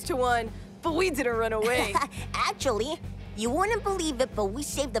close to one, but we didn't run away. Actually, you wouldn't believe it, but we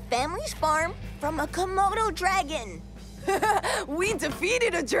saved the family's farm from a Komodo dragon. We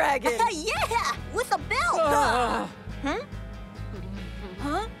defeated a dragon. Yeah, with a belt.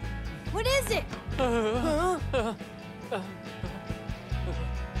 Huh? What is it?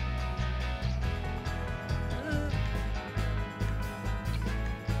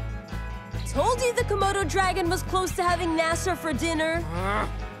 Told you the Komodo dragon was close to having Nasser for dinner.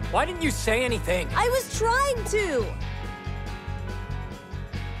 Why didn't you say anything? I was trying to.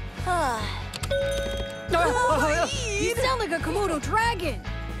 You sound like a Komodo dragon.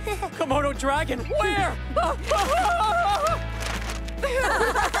 Komodo dragon, where?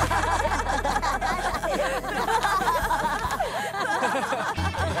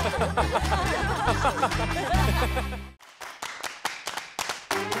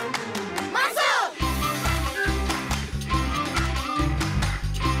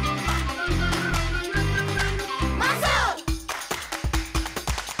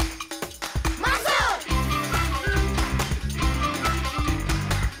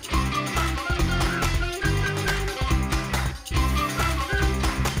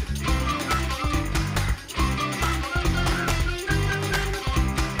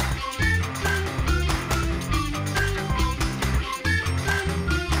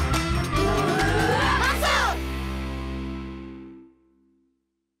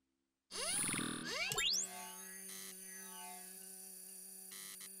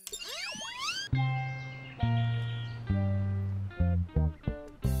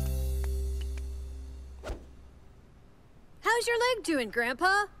 How's your leg doing,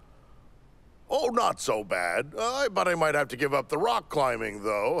 Grandpa? Oh, not so bad. But I might have to give up the rock climbing,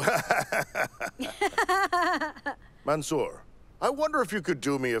 though. Mansour, I wonder if you could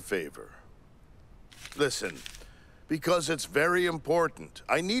do me a favor. Listen, because it's very important,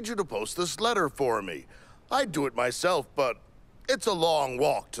 I need you to post this letter for me. I'd do it myself, but it's a long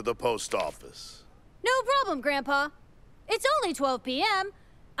walk to the post office. No problem, Grandpa. It's only 12 p.m.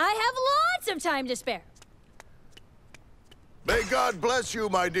 I have lots of time to spare. May God bless you,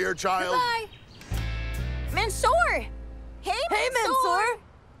 my dear child. Goodbye. Mansour! Hey, Mansour!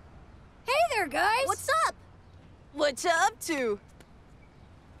 Hey there, guys. What's up? What you up to?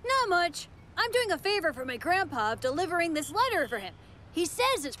 Not much. I'm doing a favor for my grandpa of delivering this letter for him. He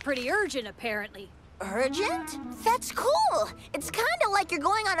says it's pretty urgent, apparently. Urgent? That's cool. It's kind of like you're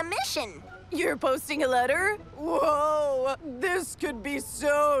going on a mission. You're posting a letter? Whoa, this could be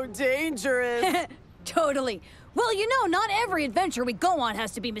so dangerous. Totally. Well, you know, not every adventure we go on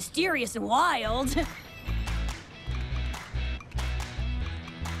has to be mysterious and wild.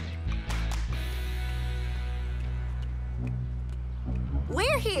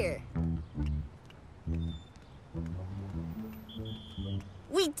 We're here.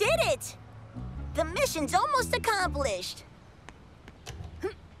 We did it! The mission's almost accomplished.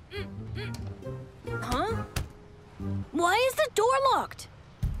 Huh? Why is the door locked?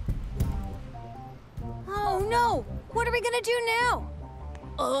 Oh no! What are we gonna do now?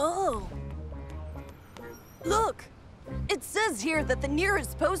 Oh. Look! It says here that the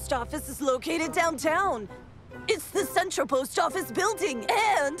nearest post office is located downtown. It's the Central Post Office building,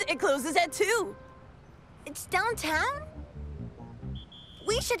 and it closes at 2. It's downtown?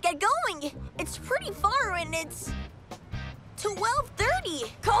 We should get going. It's pretty far and it's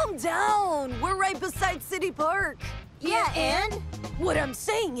 12:30. Calm down. We're right beside City Park. Yeah, and? What I'm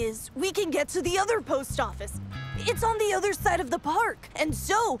saying is, we can get to the other post office. It's on the other side of the park. And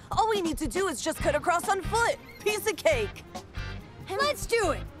so, all we need to do is just cut across on foot. Piece of cake. Let's do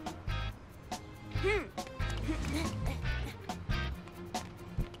it.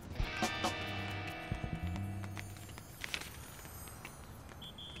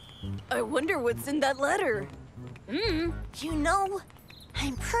 I wonder what's in that letter. You know,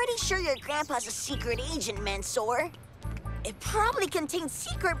 I'm pretty sure your grandpa's a secret agent, Mansour. It probably contains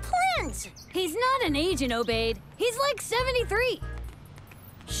secret plans. He's not an agent, Obaid. He's like 73.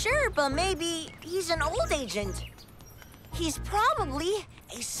 Sure, but maybe he's an old agent. He's probably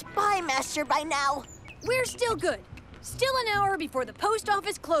a spy master by now. We're still good. Still an hour before the post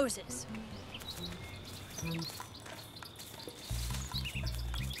office closes.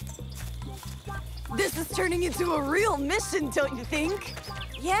 This is turning into a real mission, don't you think?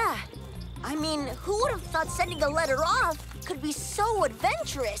 Yeah. I mean, who would have thought sending a letter off could be so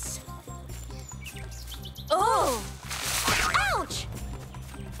adventurous? Oh! Ouch!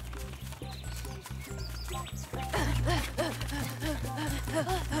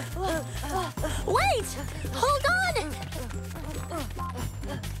 Wait! Hold on!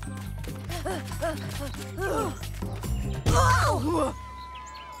 Oh!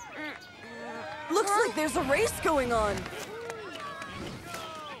 Looks like there's a race going on.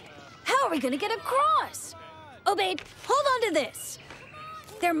 How are we gonna get across? Obaid, hold on to this.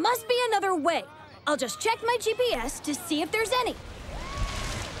 There must be another way. I'll just check my GPS to see if there's any.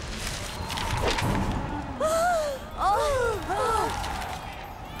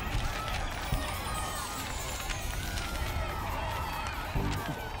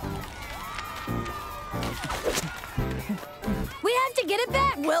 We have to get it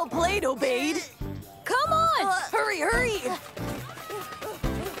back. Well played, Obaid. Come on! Hurry, hurry!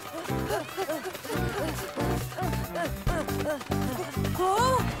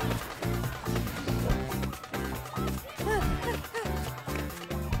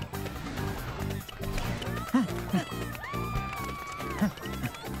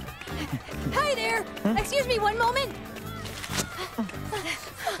 Hi there! Excuse me one moment.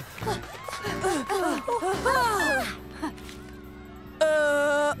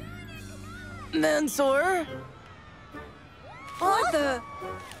 Mansour? What the?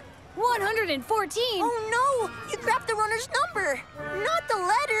 114? Oh no! You grabbed the runner's number, not the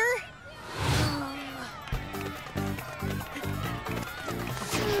letter.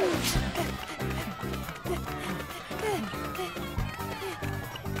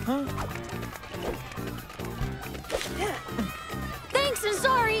 Thanks and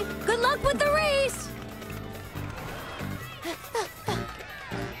sorry. Good luck with the race.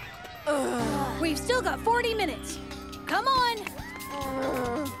 We've still got 40 minutes. Come on.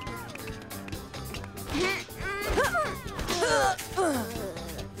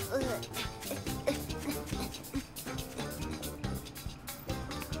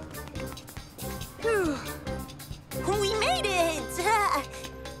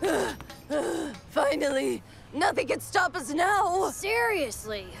 Finally! Nothing can stop us now!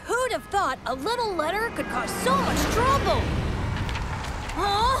 Seriously, who'd have thought a little letter could cause so much trouble?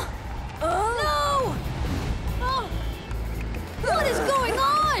 Huh? No! Oh. What is going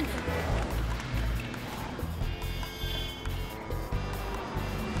on?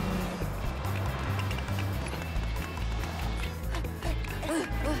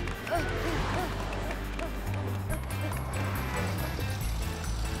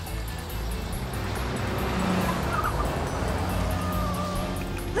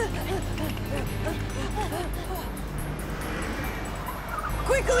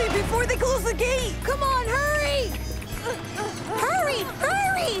 Quickly, before they close the gate! Come on, hurry! Hurry!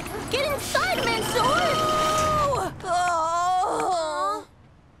 Hurry! Get inside, Mansour! Oh.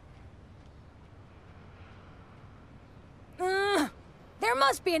 There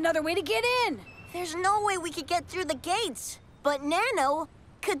must be another way to get in. There's no way we could get through the gates. But Nano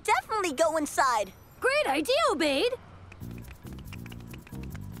could definitely go inside. Great idea, Obaid.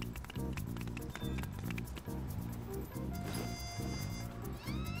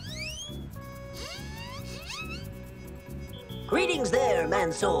 Greetings there,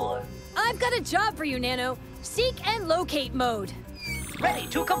 Mansour. I've got a job for you, Nano. Seek and locate mode. Ready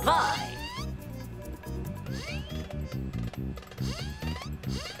to comply.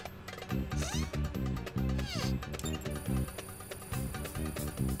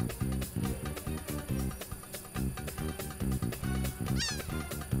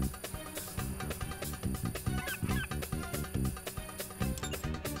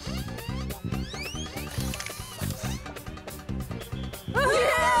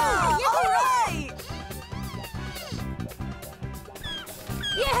 Yeah! All right!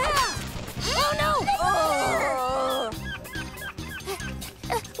 Yeah! Oh no!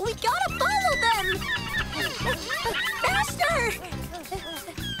 We gotta follow them! Faster!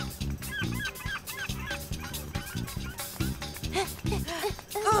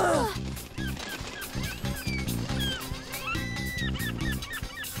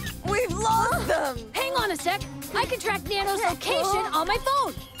 We've lost them! Hang on a sec. I can track Nano's location on my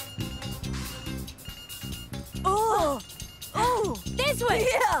phone. Oh! This way!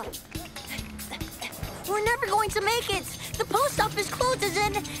 Yeah! We're never going to make it! The post office closes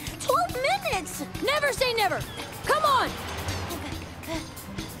in 12 minutes! Never say never! Come on!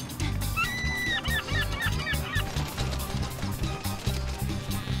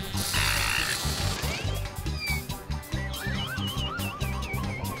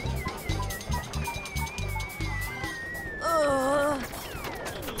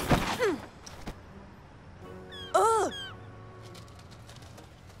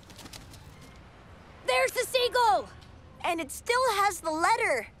 There's the seagull! And it still has the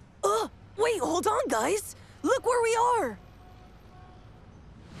letter. Wait, hold on, guys. Look where we are.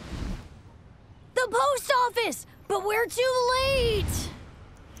 The post office! But we're too late!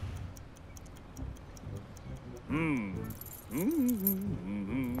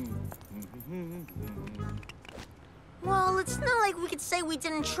 Well, it's not like we could say we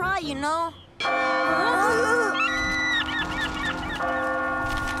didn't try, you know?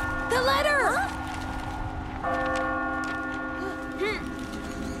 The letter!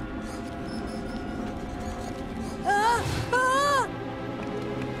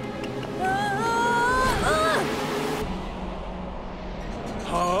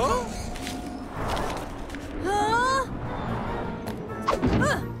 Huh?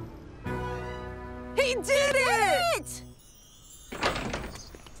 He did it!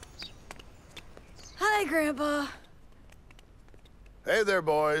 Hi, Grandpa. Hey there,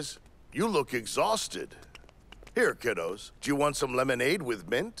 boys. You look exhausted. Here, kiddos. Do you want some lemonade with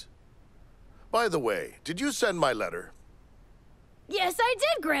mint? By the way, did you send my letter? Yes, I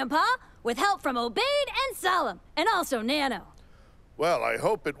did, Grandpa. With help from Obaid and Salim, and also Nano. Well, I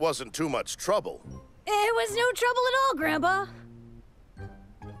hope it wasn't too much trouble. It was no trouble at all, Grandpa.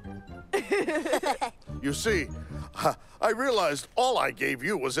 You see, I realized all I gave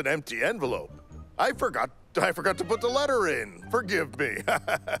you was an empty envelope. I forgot to put the letter in. Forgive me.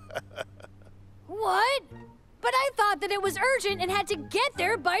 What? But I thought that it was urgent and had to get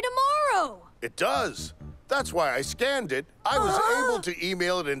there by tomorrow. It does. That's why I scanned it. I was able to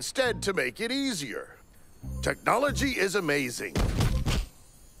email it instead to make it easier. Technology is amazing.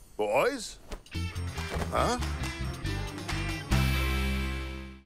 Boys? Huh?